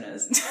warrior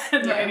sonas.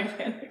 Writing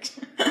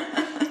fanfiction.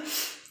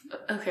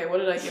 Okay, what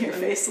did I give Your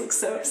them? face looks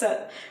so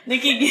upset.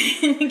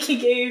 Nikki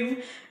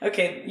gave...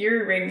 Okay,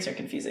 your ratings are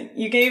confusing.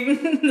 You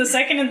gave the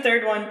second and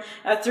third one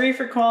a 3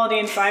 for quality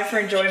and 5 for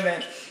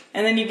enjoyment.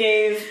 And then you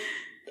gave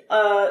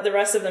the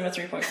rest of them a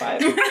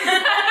 3.5.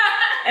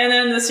 And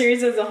then the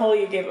series as a whole,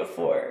 you gave a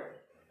 4.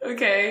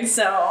 Okay.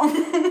 So,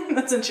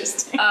 that's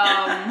interesting.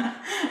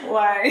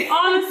 Why?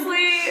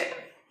 Honestly,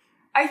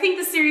 I think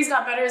the series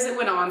got better as it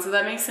went on, so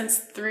that makes sense.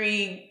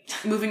 3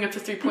 moving up to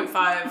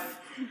 3.5.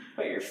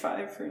 But you're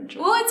 5 for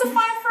enjoyment. Well, it's a 5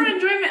 for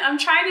enjoyment. I'm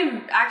trying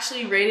to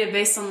actually rate it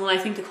based on what I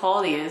think the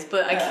quality is,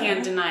 but I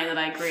can't deny that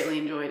I greatly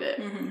enjoyed it.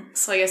 Mm-hmm.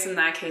 So I guess in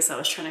that case, I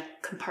was trying to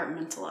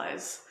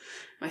compartmentalize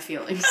my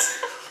feelings.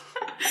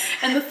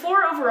 And the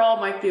 4 overall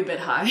might be a bit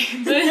high.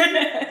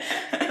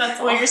 But that's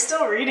all. Well, you're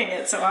still reading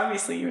it, so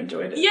obviously you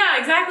enjoyed it. Yeah,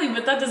 exactly,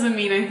 but that doesn't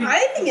mean I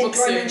think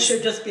enjoyment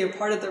should just be a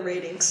part of the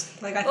ratings.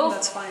 Like, I think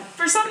that's fine.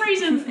 For some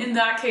reason, in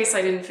that case,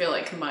 I didn't feel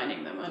like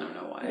combining them. I don't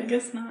know why. I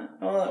guess not.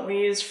 Well, we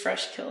used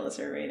Fresh Kill as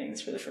our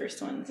ratings for the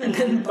first one, and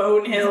then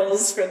Bone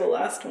Hills for the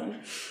last one.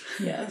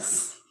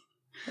 Yes.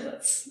 Well,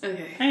 that's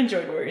okay. I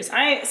enjoyed Warriors.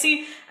 I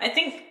think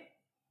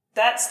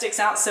that sticks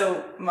out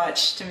so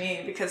much to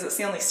me because it's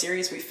the only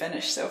series we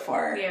finished so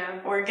far. Yeah.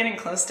 We're getting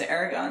close to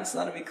Aragon, so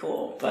that'll be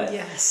cool. But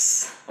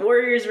yes,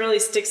 Warriors really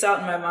sticks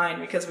out in my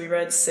mind because we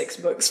read 6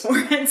 books for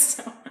it,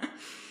 so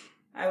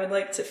I would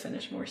like to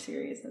finish more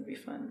series. That'd be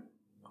fun.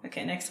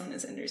 Okay, next one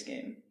is Ender's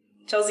Game.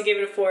 Chelsea gave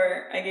it a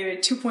 4, I gave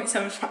it a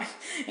 2.75,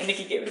 and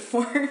Nikki gave it a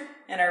 4.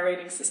 And our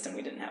rating system,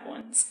 we didn't have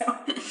one, so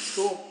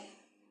cool.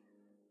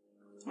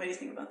 What do you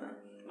think about that?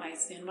 I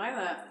stand by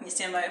that. You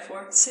stand by a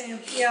 4? Same.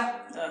 Yeah.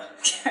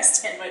 I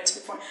stand by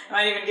 2. I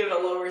might even give it a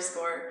lower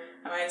score.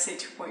 I might say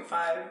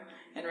 2.5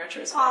 in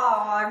retrospect.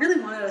 Oh, I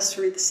really wanted us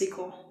to read the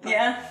sequel.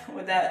 Yeah?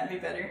 Would that be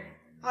better?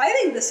 I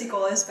think the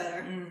sequel is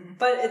better.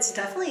 But it's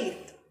definitely,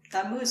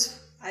 that moves,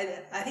 I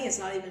think it's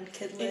not even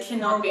kid-lit. It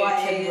cannot be a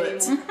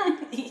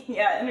kid-lit.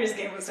 Yeah, Ender's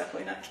Game was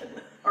definitely not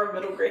kid-lit. Or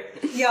middle grade.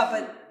 Yeah,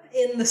 but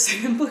in the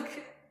second book,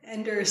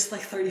 Ender's like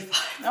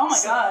 35. Oh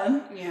my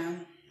god. Yeah.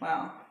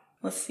 Wow.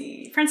 Let's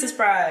see. Princess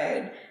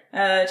Bride.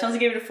 Chelsea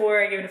gave it a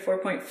 4. I gave it a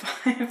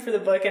 4.5 for the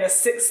book and a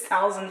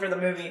 6,000 for the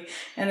movie.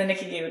 And then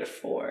Nikki gave it a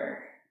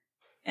 4.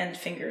 And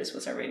Fingers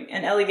was our rating.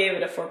 And Ellie gave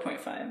it a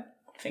 4.5.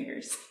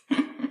 Fingers.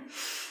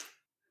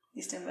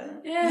 You stand by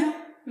that? Yeah.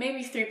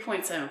 Maybe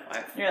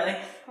 3.75. Really?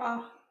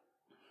 Wow.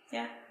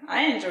 Yeah.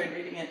 I enjoyed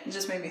reading it. It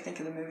just made me think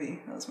of the movie.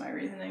 That was my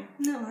reasoning.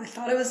 No, I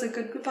thought it was a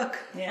good book.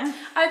 Yeah.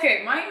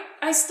 Okay,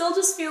 I still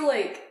just feel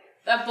like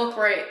that book,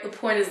 right, the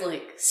point is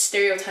like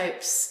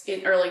stereotypes,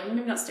 or like,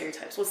 maybe not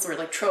stereotypes, what's the word,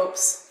 like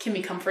tropes can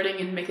be comforting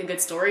and make a good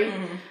story.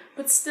 Mm-hmm.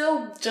 But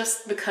still,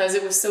 just because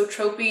it was so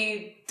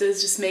tropey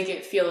does just make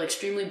it feel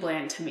extremely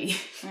bland to me.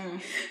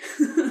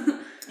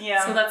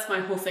 Yeah. So that's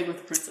my whole thing with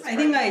the Princess Bride. I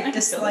think I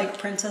dislike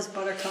Princess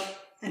Buttercup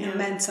an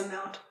immense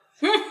amount.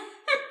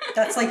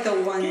 That's like the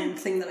one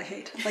thing that I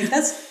hate. Like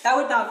that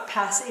would not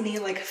pass any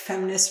like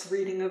feminist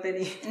reading of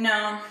any.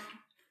 No.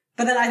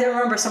 But then I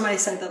remember somebody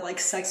said that like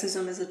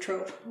sexism is a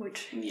trope,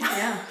 which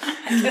yeah.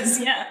 I guess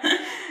yeah.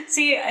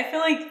 See, I feel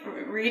like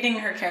reading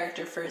her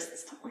character first.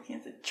 Stop looking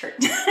at the chart.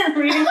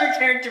 Reading her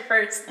character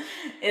first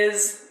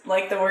is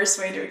like the worst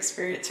way to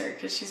experience her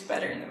because she's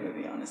better in the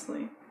movie.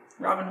 Honestly,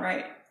 Robin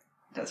Wright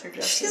does her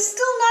justice. She's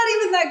still not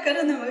even that good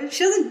in the movie.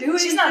 She doesn't do anything.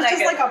 She's not that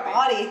just good like a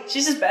body.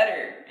 She's just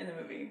better in the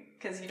movie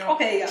because you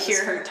don't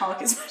hear her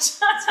talk as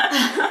much.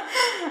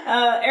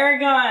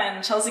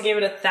 Aragon. Chelsea gave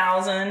it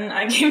 1,000.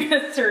 I gave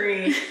it a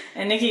 3,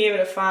 and Nikki gave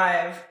it a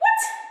 5. What?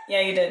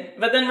 Yeah, you did.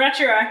 But then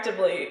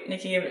retroactively,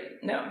 Nikki gave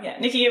it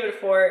a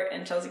 4,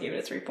 and Chelsea gave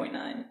it a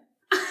 3.9.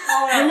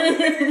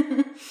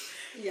 Oh,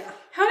 yeah.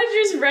 How did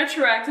yours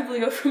retroactively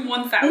go from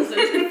 1,000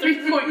 to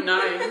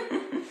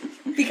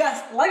 3.9?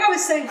 Because, like I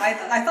was saying,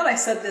 I thought I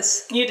said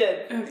this. You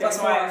did. Okay. That's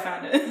why I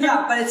found it.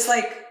 Yeah, but it's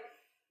like,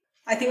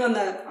 I think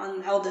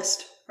on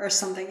Eldest or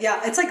something.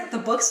 Yeah, it's like the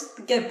books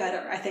get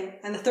better, I think.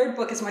 And the third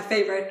book is my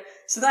favorite.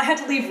 So then I had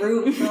to leave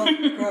room for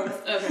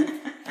growth. Okay.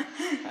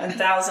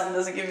 1,000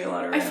 doesn't give you a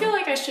lot of room. I feel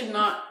like I should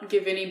not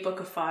give any book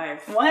a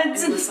 5. What?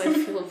 Unless I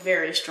feel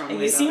very strongly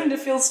about it. You seem to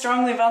feel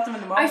strongly about them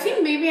in the moment. I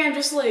think maybe I'm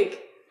just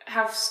like,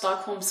 have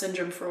Stockholm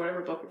Syndrome for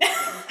whatever book we're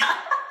reading.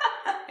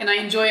 And I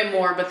enjoy it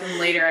more, but then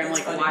later I'm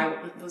like, funny. Why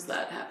was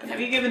that happening? Have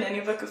you given any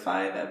book a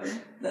 5 ever?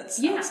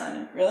 That's outside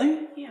of...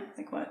 Really? Yeah.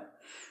 Like what?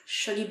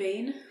 Shuggy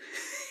Bane.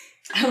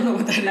 I don't know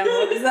what that is.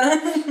 What is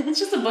that? It's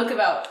just a book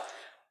about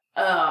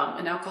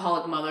an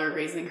alcoholic mother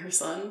raising her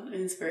son,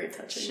 and it's very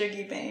touching.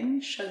 Shuggy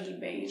Bane? Shuggy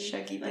Bane.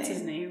 Shuggy Bane. That's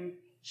his name.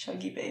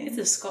 Shuggy Bane. It's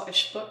a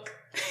Scottish book.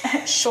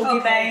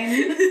 Shuggy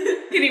Bane.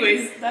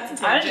 Anyways, that's a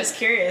tangent. I was just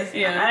curious.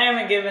 Yeah. I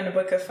haven't given a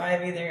book a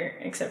 5 either,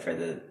 except for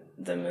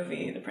the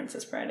movie, The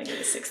Princess Bride. I gave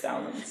it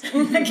 6,000. So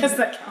I guess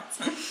that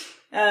counts.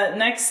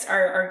 Next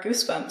are our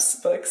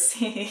Goosebumps books,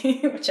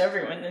 which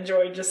everyone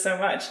enjoyed just so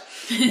much.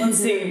 Let's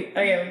see.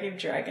 Oh yeah, we gave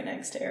Dragon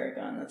Eggs to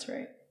Aragon. That's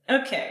right.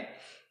 Okay.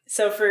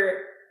 So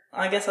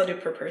I guess I'll do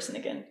per person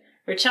again.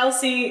 For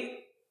Chelsea,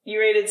 you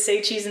rated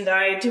Say Cheese and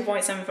Die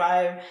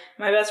 2.75.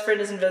 My Best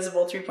Friend is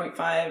Invisible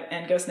 3.5,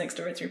 and Ghost Next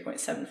Door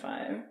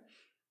 3.75.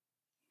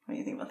 What do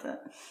you think about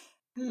that?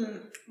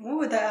 What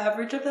would the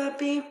average of that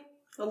be?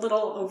 A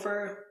little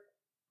over,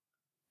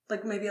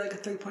 like maybe like a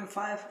 3.5.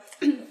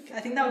 I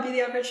think that would be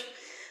the average.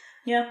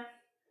 Yeah.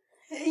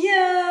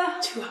 Yeah.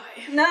 Too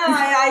high. No,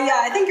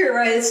 I think you're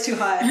right. It's too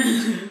high.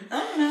 I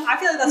don't know. I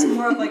feel like that's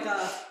more of like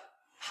a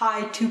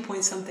high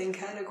 2-point-something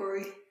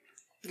category.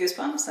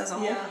 Goosebumps as a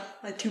whole? Yeah,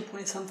 like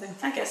 2-point-something.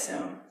 I guess so.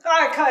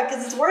 Alright, cut,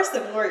 because it's worse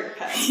than Warrior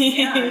Cats.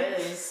 Yeah, it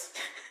is.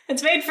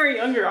 It's made for a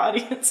younger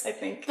audience, I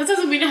think. That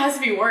doesn't mean it has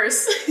to be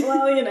worse.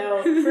 Well, you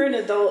know, for an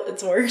adult,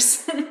 it's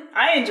worse.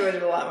 I enjoyed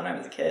it a lot when I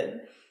was a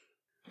kid.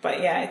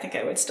 But yeah, I think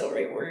I would still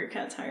rate Warrior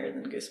Cats higher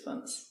than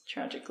Goosebumps,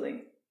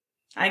 tragically.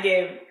 I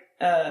gave,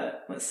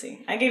 let's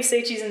see. I gave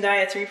Say Cheese and Die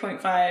a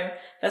 3.5,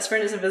 Best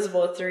Friend is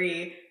Invisible a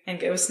 3, and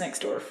Ghost Next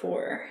Door a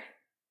 4.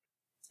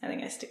 I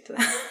think I stick to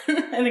that.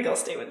 I think I'll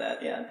stay with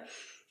that, yeah.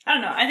 I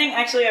don't know. I think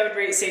actually I would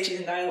rate Say Cheese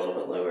and Die a little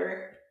bit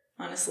lower,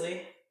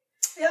 honestly.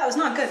 Yeah, it was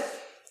not good.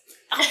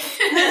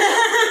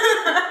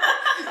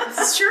 This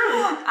is true.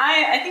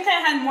 I think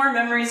I had more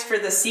memories for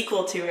the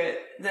sequel to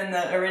it than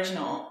the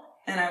original,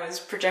 and I was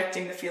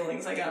projecting the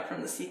feelings I got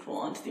from the sequel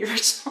onto the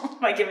original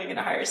by giving it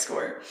a higher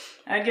score.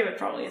 I'd give it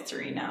probably a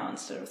 3 now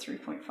instead of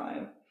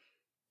 3.5.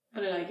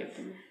 What did I give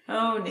them?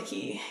 Oh,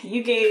 Nikki,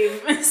 you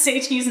gave Say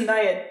Cheese and Die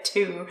a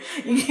 2.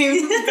 You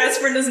gave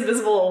Best Friend is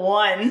Invisible a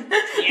 1.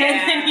 Yeah.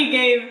 And then you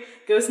gave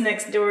Ghost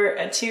Next Door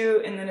a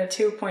 2 and then a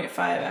 2.5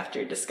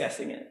 after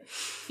discussing it.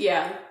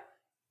 Yeah.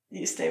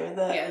 You stay with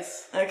that?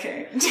 Yes.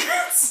 Okay.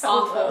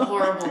 Awful,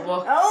 horrible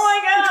book. Oh my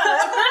god!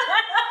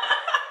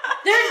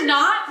 They're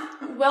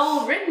not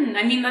well written.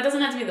 I mean, that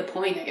doesn't have to be the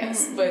point, I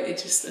guess, but it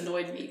just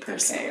annoyed me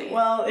personally. Okay,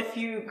 well, if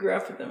you grew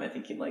up with them, I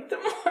think you'd like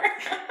them more.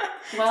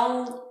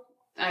 Well,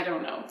 I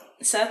don't know.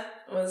 Seth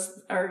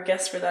was our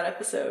guest for that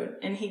episode,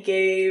 and he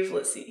gave,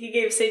 he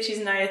gave Say Cheese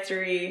and Die a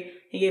 3,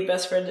 he gave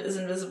Best Friend is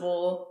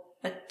Invisible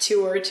a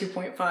 2 or a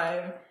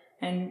 2.5,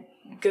 and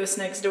Ghost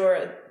Next Door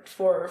a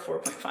 4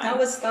 or 4.5. That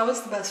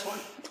was the best one.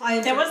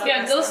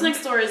 Ghost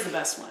Next Door is the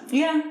best one.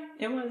 Yeah,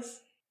 it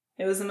was.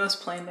 It was the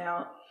most planned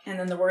out. And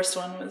then the worst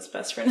one was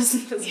Best Friend is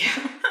Invisible.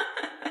 Yeah.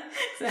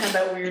 It had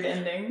that weird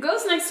ending.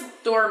 Ghost Next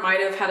Door might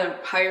have had a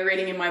higher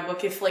rating in my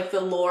book if, like, the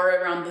lore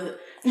around the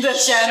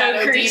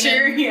shadow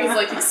creature demon was,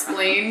 like,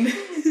 explained.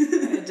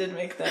 I did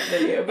make that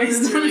video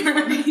based on really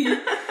funny.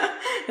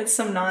 It's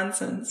some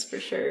nonsense for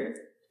sure.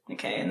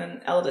 Okay, and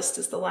then Eldest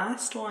is the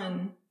last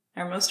one.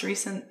 Our most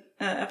recent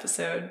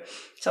episode.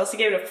 Chelsea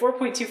gave it a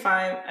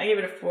 4.25. I gave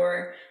it a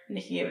 4.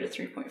 Nikki gave it a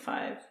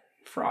 3.5.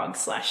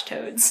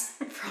 Frogs/toads.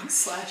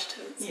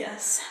 Frogs/toads.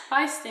 Yes.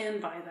 I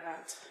stand by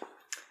that.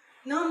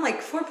 No, I'm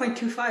like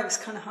 4.25 is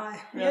kind of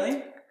high.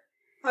 Really?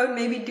 I would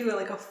maybe do it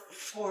like a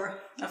 4.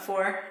 A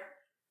 4?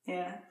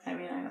 Yeah. I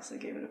mean, I also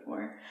gave it a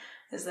 4.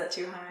 Is that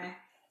too high?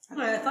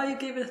 I thought you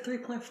gave it a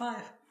 3.5.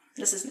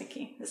 This is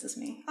Nikki. This is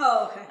me.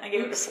 Oh, okay. I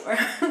gave it a 4.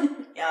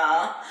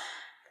 Yeah.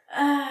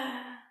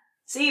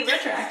 See,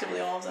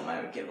 retroactively, all of them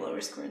I would give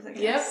lower scores, I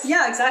guess. Yep.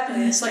 Yeah,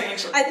 exactly. It's like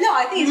Strange.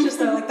 I think it's just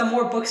that like the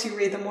more books you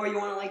read, the more you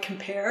want to like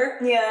compare.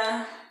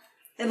 Yeah.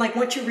 And like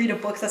once you read a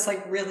book that's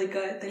like really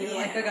good, then you're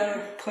like, I gotta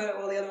put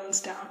all the other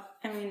ones down.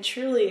 I mean,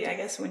 truly, I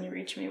guess When You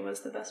Reach Me was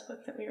the best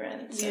book that we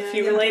read. So Yeah, if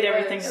you yeah, relate it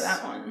everything was. to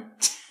that one.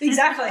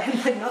 Exactly.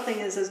 And like nothing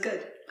is as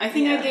good. I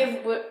think Yeah. I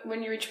gave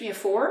When You Reach Me a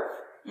 4?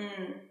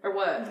 Or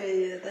what?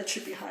 Yeah, that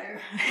should be higher.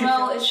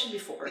 Well, it should be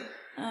 4.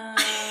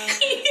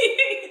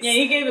 Yeah,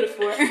 you gave it a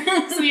 4.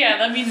 So yeah,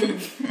 that means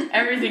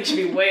everything should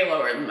be way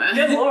lower than that.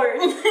 Good lord.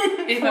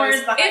 If, Four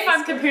is the if highest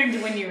I'm score. comparing to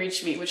When You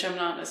Reach Me, which I'm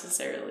not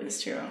necessarily.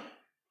 It's true.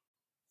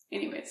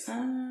 Anyways,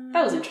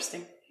 that was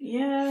interesting.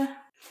 Yeah.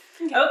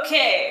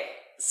 Okay.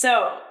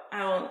 So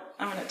I'm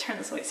gonna turn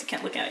this away so you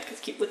can't look at it because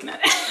keep looking at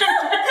it.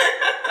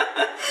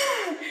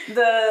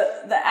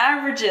 The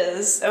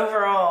averages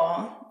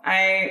overall,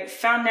 I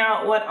found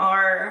out what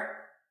our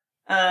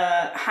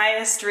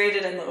highest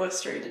rated and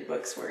lowest rated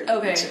books were.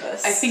 Okay, Each of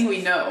us. I think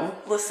we know.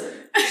 Listen,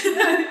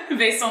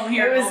 Based on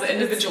hearing all the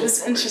individual It's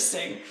scores.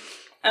 interesting.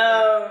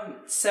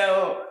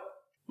 So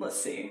let's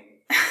see.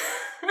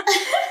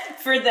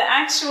 For the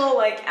actual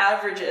like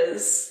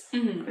averages,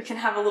 we can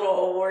have a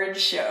little award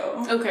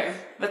show. Okay.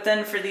 But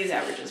then for these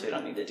averages, we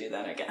don't need to do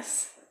that, I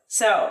guess.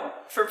 So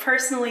for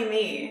personally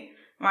me,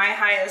 my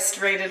highest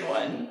rated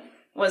one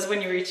was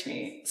When You Reach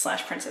Me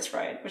 / Princess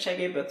Bride, which I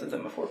gave both of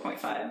them a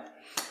 4.5.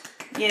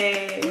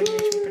 Yay, When You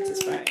Reach Me,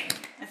 Princess Bride.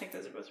 I think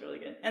those are both really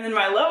good. And then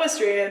my lowest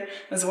rated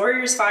was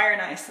Warriors, Fire,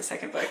 and Ice, the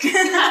second book, which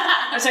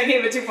I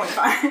gave a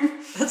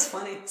 2.5. That's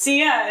funny. See,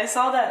 yeah, I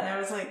saw that and I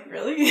was like,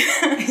 really?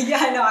 Yeah,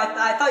 I know.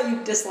 I thought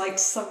you disliked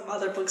some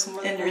other books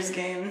more than Ender's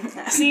Game.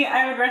 See,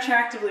 I would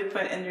retroactively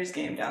put Ender's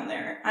Game down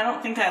there. I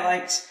don't think I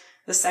liked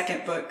the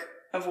second book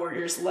of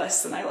Warriors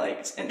less than I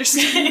liked Ender's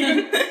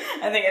Game.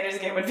 I think Ender's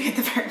Game would be at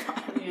the very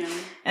bottom. Yeah.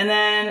 And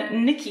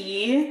then,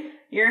 Nikki,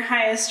 your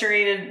highest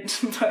rated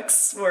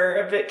books were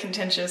a bit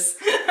contentious.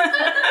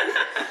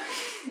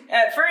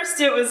 At first,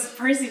 it was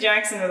Percy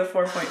Jackson with a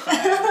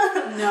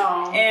 4.5.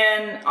 No.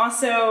 And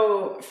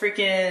also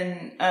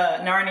freaking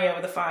Narnia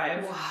with a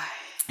 5. Why?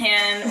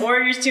 And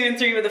Warriors 2 and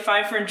 3 with a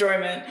 5 for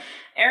enjoyment.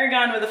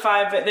 Aragon with a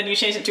 5, but then you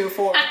changed it to a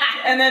 4.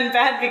 And then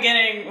Bad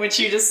Beginning, which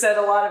you just said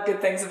a lot of good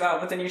things about,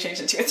 but then you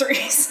changed it to a 3.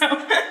 So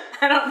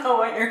I don't know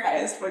what your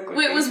highest book would be.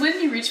 Wait, was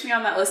When You Reach Me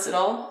on that list at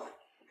all?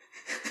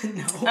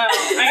 No. Oh,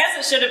 I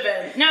guess it should have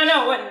been.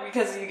 No, it wouldn't,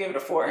 because you gave it a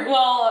 4.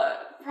 Well,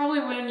 probably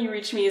When You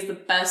Reach Me is the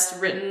best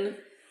written.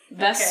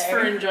 Best Okay.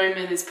 for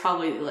enjoyment is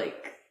probably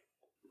like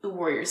the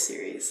Warrior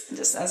series.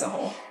 Just as a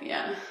whole.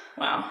 Yeah.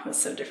 Wow, that's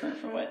so different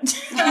from what...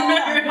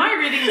 My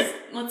rating is,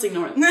 let's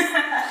ignore it.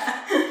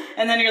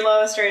 And then your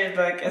lowest rated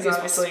book is Goosebumps.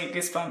 obviously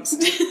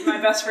Goosebumps.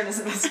 My best friend is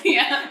invisible.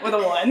 Yeah. With a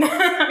 1.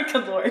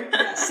 Good lord.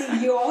 Yeah,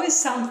 see, you always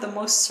sound the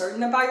most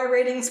certain about your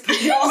ratings,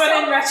 but you also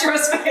But in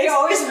retrospect, you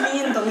always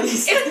mean the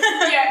least.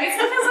 Yeah, it's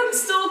because I'm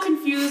still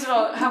confused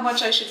about how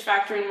much I should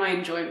factor in my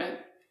enjoyment.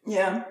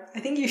 Yeah. I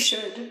think you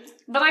should.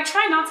 But I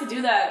try not to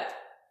do that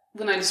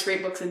when I just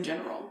rate books in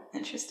general.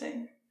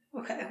 Interesting.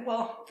 Okay,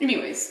 well,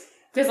 Anyways,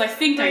 because I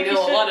think I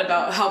know a lot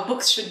about how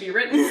books should be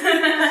written.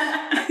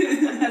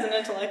 As an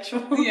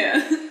intellectual. Yeah.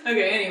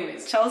 Okay,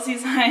 anyways.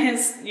 Chelsea's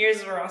highest,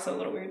 yours were also a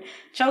little weird.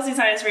 Chelsea's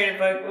highest rated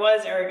book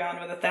was Aragon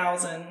with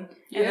 1,000. And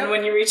then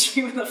When You Reach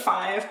Me with a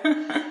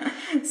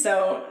 5.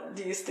 So,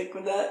 do you stick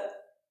with that?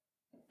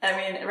 I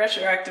mean,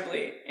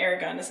 retroactively,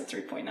 Aragon is a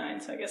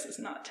 3.9, so I guess it's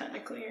not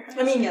technically your highest.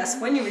 I mean,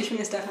 yes, When You Reach Me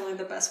is definitely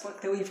the best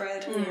book that we've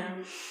read. Yeah.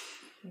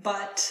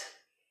 But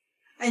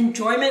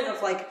enjoyment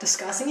of, like,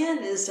 discussing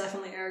it is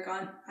definitely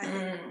Aragon, I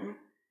think.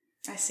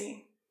 I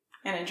see.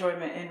 And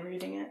enjoyment in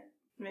reading it,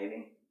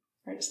 maybe.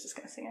 Or just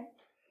discussing it.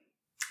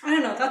 I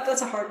don't know,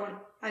 that's a hard one.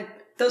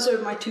 Those are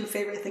my two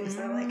favorite things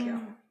that I like, yeah.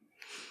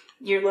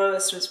 Your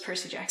lowest was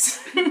Percy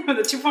Jackson with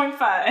a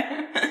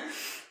 2.5.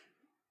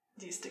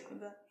 Do you stick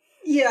with that?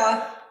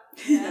 Yeah.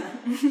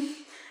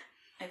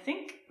 I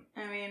think,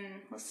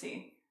 let's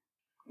see.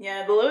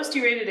 Yeah, the lowest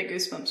you rated a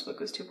Goosebumps book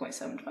was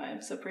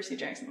 2.75, so Percy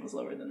Jackson was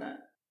lower than that.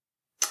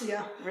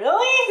 Yeah.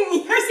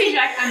 Really? Percy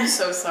Jackson, I'm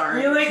so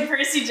sorry. You like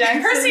Percy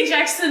Jackson? Percy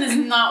Jackson is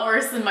not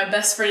worse than My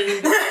Best Friend in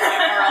the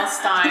by R.L.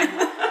 Stein.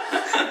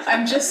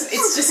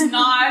 It's just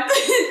not.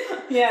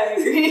 Yeah, I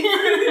agree.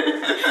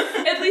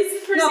 At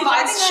least Percy No, but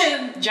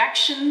I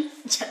Jackson.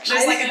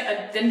 There's like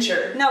an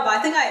adventure. No, but I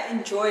think I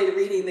enjoyed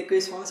reading the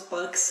Goosebumps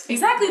books.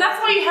 Exactly, that's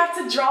why you have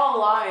to draw a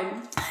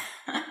line.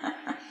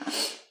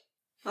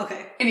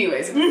 Okay.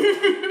 Anyways.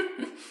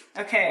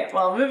 Okay,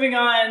 well, moving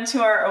on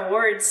to our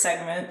awards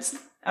segment.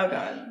 Oh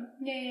god.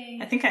 Yay.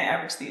 I think I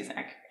averaged these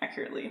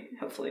accurately,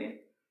 hopefully.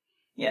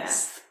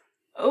 Yes.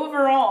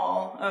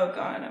 Overall, oh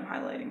god, I'm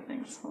highlighting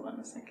things. Hold on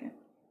a second.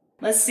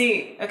 Let's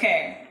see.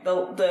 Okay,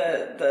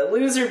 the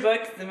loser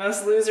book, the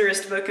most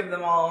loserist book of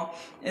them all,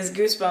 is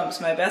Goosebumps.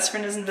 My Best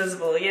Friend is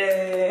Invisible.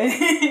 Yay!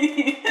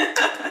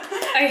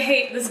 I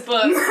hate this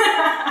book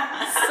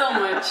so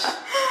much.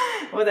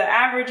 With an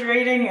average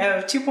rating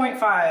of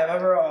 2.5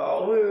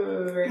 overall.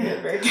 Woo, very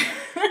good, very good.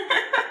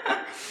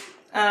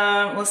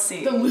 Let's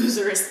see. The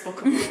loserist book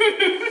of the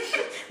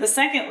book. The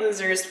second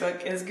loserist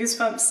book is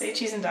Goosebumps, Say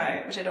Cheese and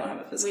Die, which I don't have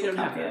a physical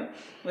copy of,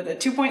 with a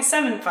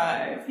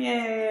 2.75.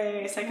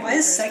 Yay! Second. Why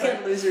is loserist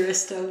second book.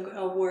 loserist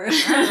a word?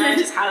 I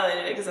just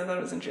highlighted it because I thought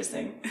it was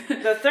interesting.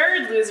 The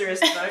third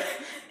loserist book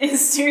is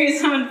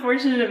Series of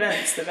Unfortunate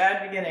Events, The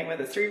Bad Beginning, with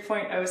a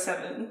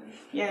 3.07.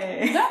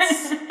 Yay!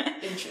 That's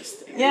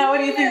interesting. Yeah, what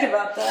do you think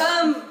about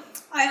that?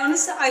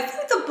 I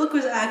think the book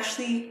was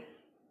actually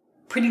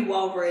pretty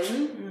well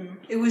written.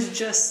 It was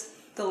just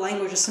the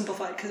language was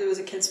simplified because it was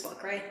a kid's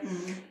book, right?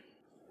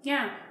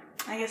 Yeah.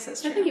 I guess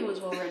that's I true. think it was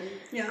well written.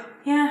 Yeah.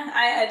 Yeah,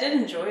 I did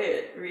enjoy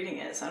it, reading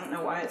it, so I don't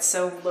know why it's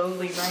so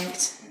lowly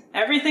ranked.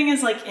 Everything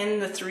is like in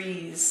the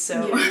 3s,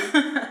 so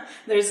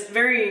there's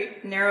very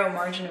narrow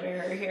margin of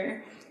error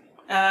here.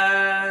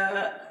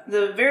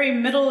 The very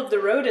middle of the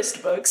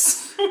roadest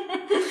books,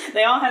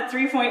 they all had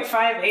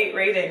 3.58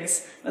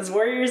 ratings. It was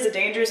Warriors, The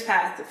Dangerous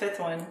Path, the 5th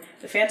one,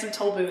 The Phantom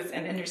Tollbooth,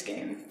 and Ender's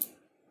Game.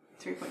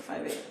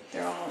 3.58.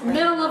 They're all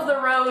Middle of the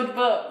road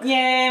book.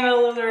 Yay,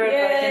 middle of the road book,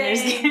 Yay,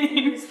 Ender's Game.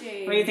 Ender's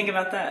Game. What do you think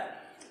about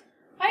that?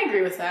 I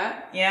agree with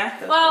that.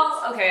 Yeah?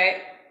 Well,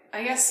 okay.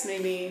 I guess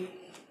maybe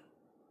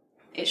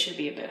it should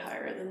be a bit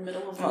higher than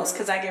middle of the Well, it's road.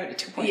 because I gave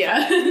it a 2.5.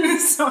 Yeah.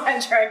 So I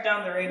dragged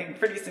down the rating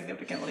pretty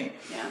significantly.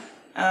 Yeah.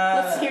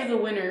 Let's hear the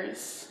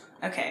winners.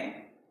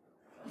 Okay.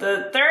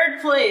 The third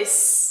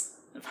place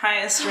of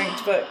highest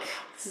ranked book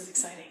This is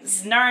exciting.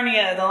 is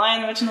Narnia, The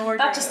Lion, the Witch, and the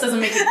Wardrobe. That just doesn't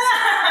make it.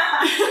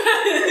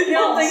 You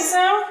don't think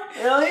so?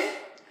 Really?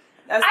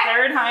 That's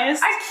third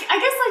highest? I guess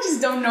I just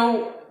don't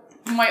know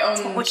my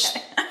own.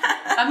 Okay.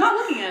 I'm not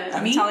looking at it.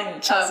 I'm telling you,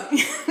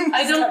 Chelsea.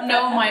 I don't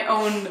know my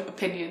own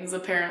opinions.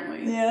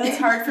 Apparently, Yeah. it's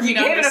hard for me You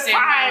to gave it a understand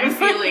my own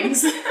 5.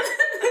 feelings.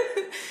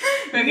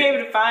 You gave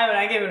it a 5 and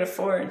I gave it a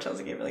 4 and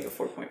Chelsea gave it like a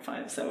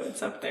 4.5, so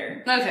it's up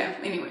there. Okay.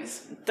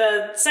 Anyways,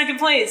 The second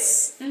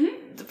place,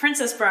 The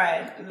Princess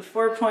Bride, with a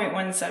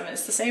 4.17.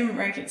 It's the same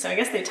ranking, so I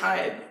guess they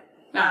tied.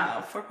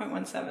 Wow,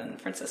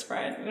 4.17, Princess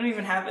Bride. We don't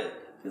even have it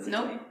physically.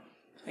 Nope.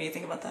 What do you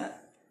think about that?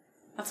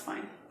 that's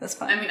fine. That's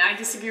fine. I mean, I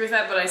disagree with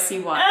that, but I see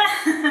why.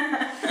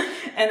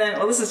 And then,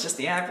 well, this is just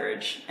the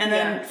average. And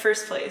then Yeah.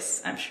 first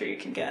place, I'm sure you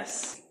can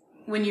guess.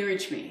 When You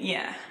Reach Me.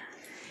 Yeah.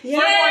 4.5!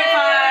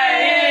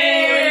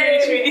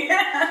 Yay!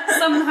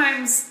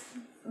 Sometimes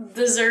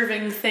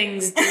deserving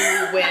things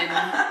do win.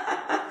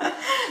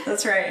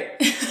 That's right.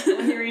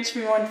 When you reach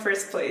me one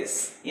first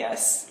place,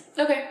 yes.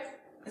 Okay.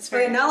 It's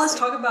very Right, now let's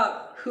talk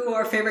about who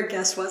our favorite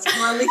guest was and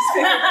our least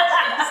favorite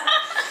guest.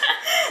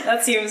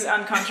 That seems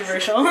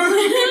uncontroversial. Who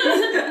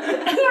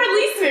our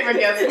least favorite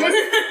guest was?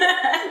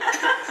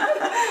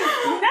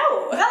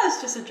 No, that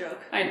was just a joke.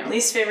 I know.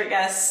 Least favorite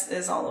guest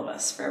is all of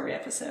us for every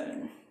episode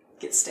and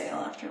gets stale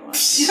after a while.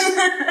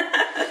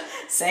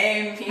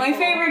 Same people. My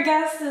favorite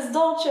guest is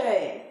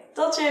Dolce.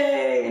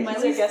 Dolce. And my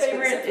He's our least guest for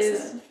this favorite is...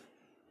 episode.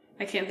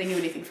 I can't think of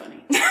anything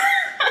funny. Is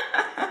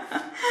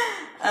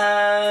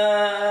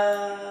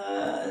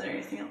there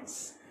anything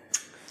else?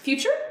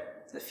 Future?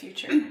 The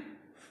future.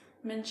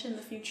 Mention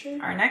the future.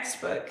 Our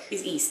next book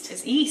Is East.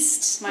 is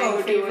East.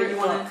 My favorite you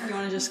book. want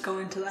to just go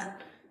into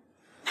that?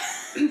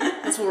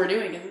 That's what we're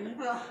doing, isn't it?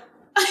 Well,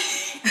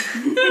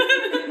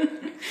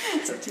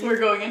 It's up to you. We're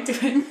going into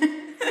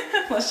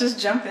it. Let's just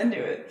jump into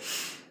it.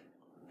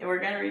 We're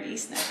gonna read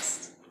East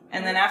next.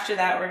 And then after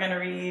that, we're gonna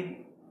read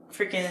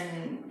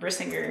freaking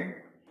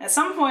Brissinger. At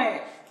some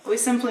point, we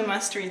simply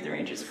must read the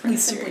Rangers of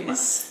Prince simply series.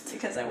 must.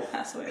 Because I will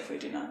pass away if we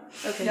do not.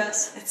 Okay.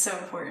 yes. It's so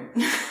important.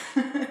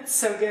 It's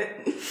so good.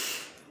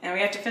 And we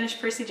have to finish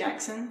Percy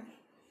Jackson.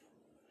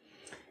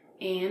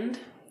 And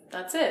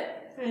that's it.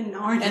 And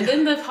Narnia. And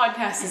then the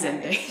podcast is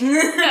ending.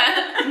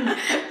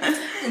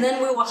 And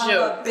then we will have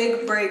Joke. a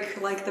big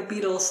break like the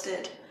Beatles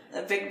did.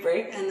 A big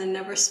break. And then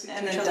never speak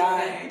And to each then other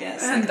die, again. I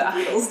guess. And like the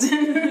die. Beatles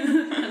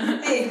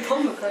did. Hey,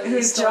 Paul McCartney is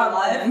Who's still John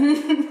alive. Lennon?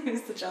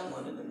 Who's the John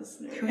Lennon in this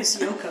scenario? Who's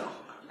Yoko?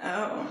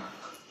 Oh.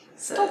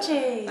 So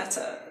Dolce. That's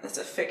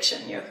a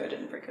fiction. Yoko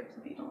didn't break up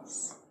the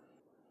Beatles.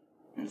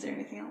 Is there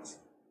anything else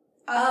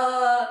you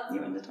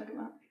wanted to talk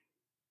about?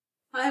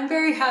 I'm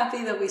very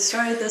happy that we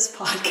started this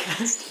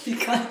podcast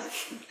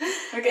because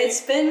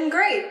it's been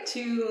great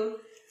to,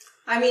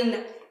 I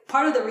mean,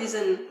 part of the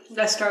reason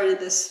that I started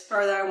this,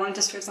 or that I wanted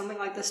to start something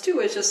like this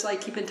too, is just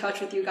like keep in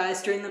touch with you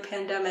guys during the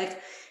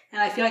pandemic.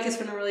 And I feel like it's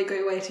been a really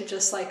great way to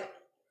just like,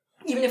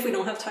 even if we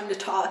don't have time to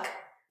talk,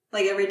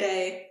 like every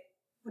day,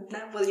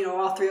 well, you know,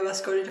 all three of us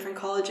go to different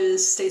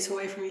colleges, states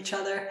away from each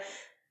other.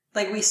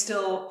 Like we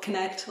still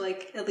connect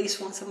like at least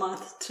once a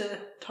month to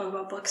talk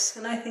about books.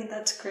 And I think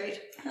that's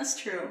great. That's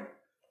true.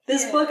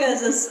 This book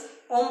has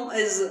What?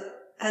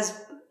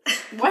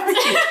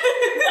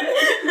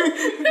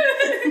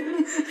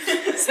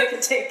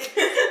 Second take.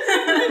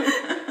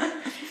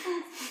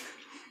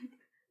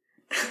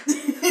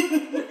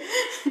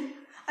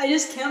 I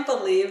just can't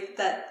believe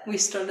that we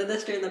started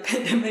this during the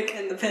pandemic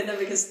and the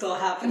pandemic is still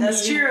happening.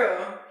 That's true.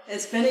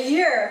 It's been a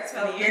year.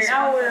 been a year.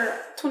 Now we're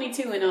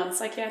 22 and on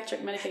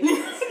psychiatric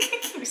medication.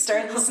 We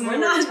started listening We're to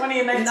not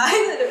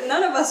 2019.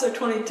 None of us are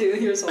 22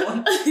 years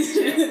old.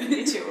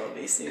 Me too will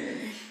be soon.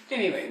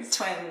 Anyways.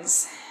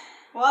 Twins.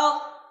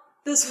 Well,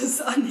 this was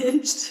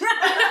Unhinged.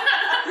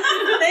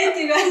 Thank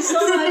you guys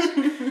so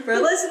much for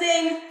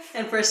listening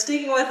and for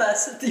sticking with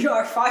us. You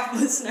are 5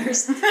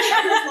 listeners, as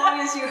long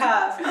as you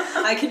have.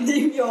 I can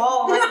name you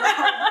all right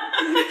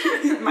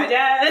now. My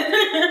dad.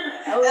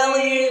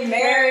 Ellie,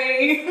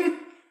 Mary.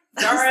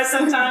 Dara That was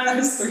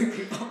sometimes. 3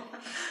 people.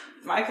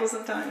 Michael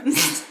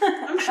sometimes.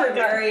 I'm sure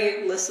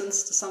Mary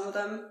listens to some of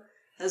them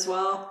as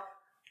well.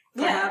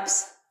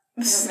 Perhaps.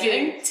 This is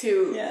getting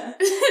too... Yeah.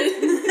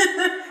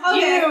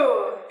 Okay.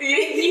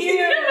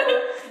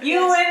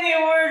 You win the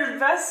award of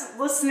best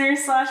listener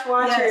 /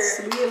 watcher.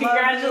 Yes, we love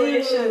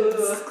Congratulations.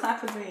 you.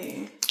 Clap with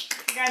me.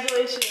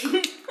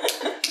 Congratulations.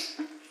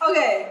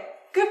 Okay.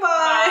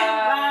 Goodbye.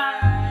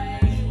 Bye.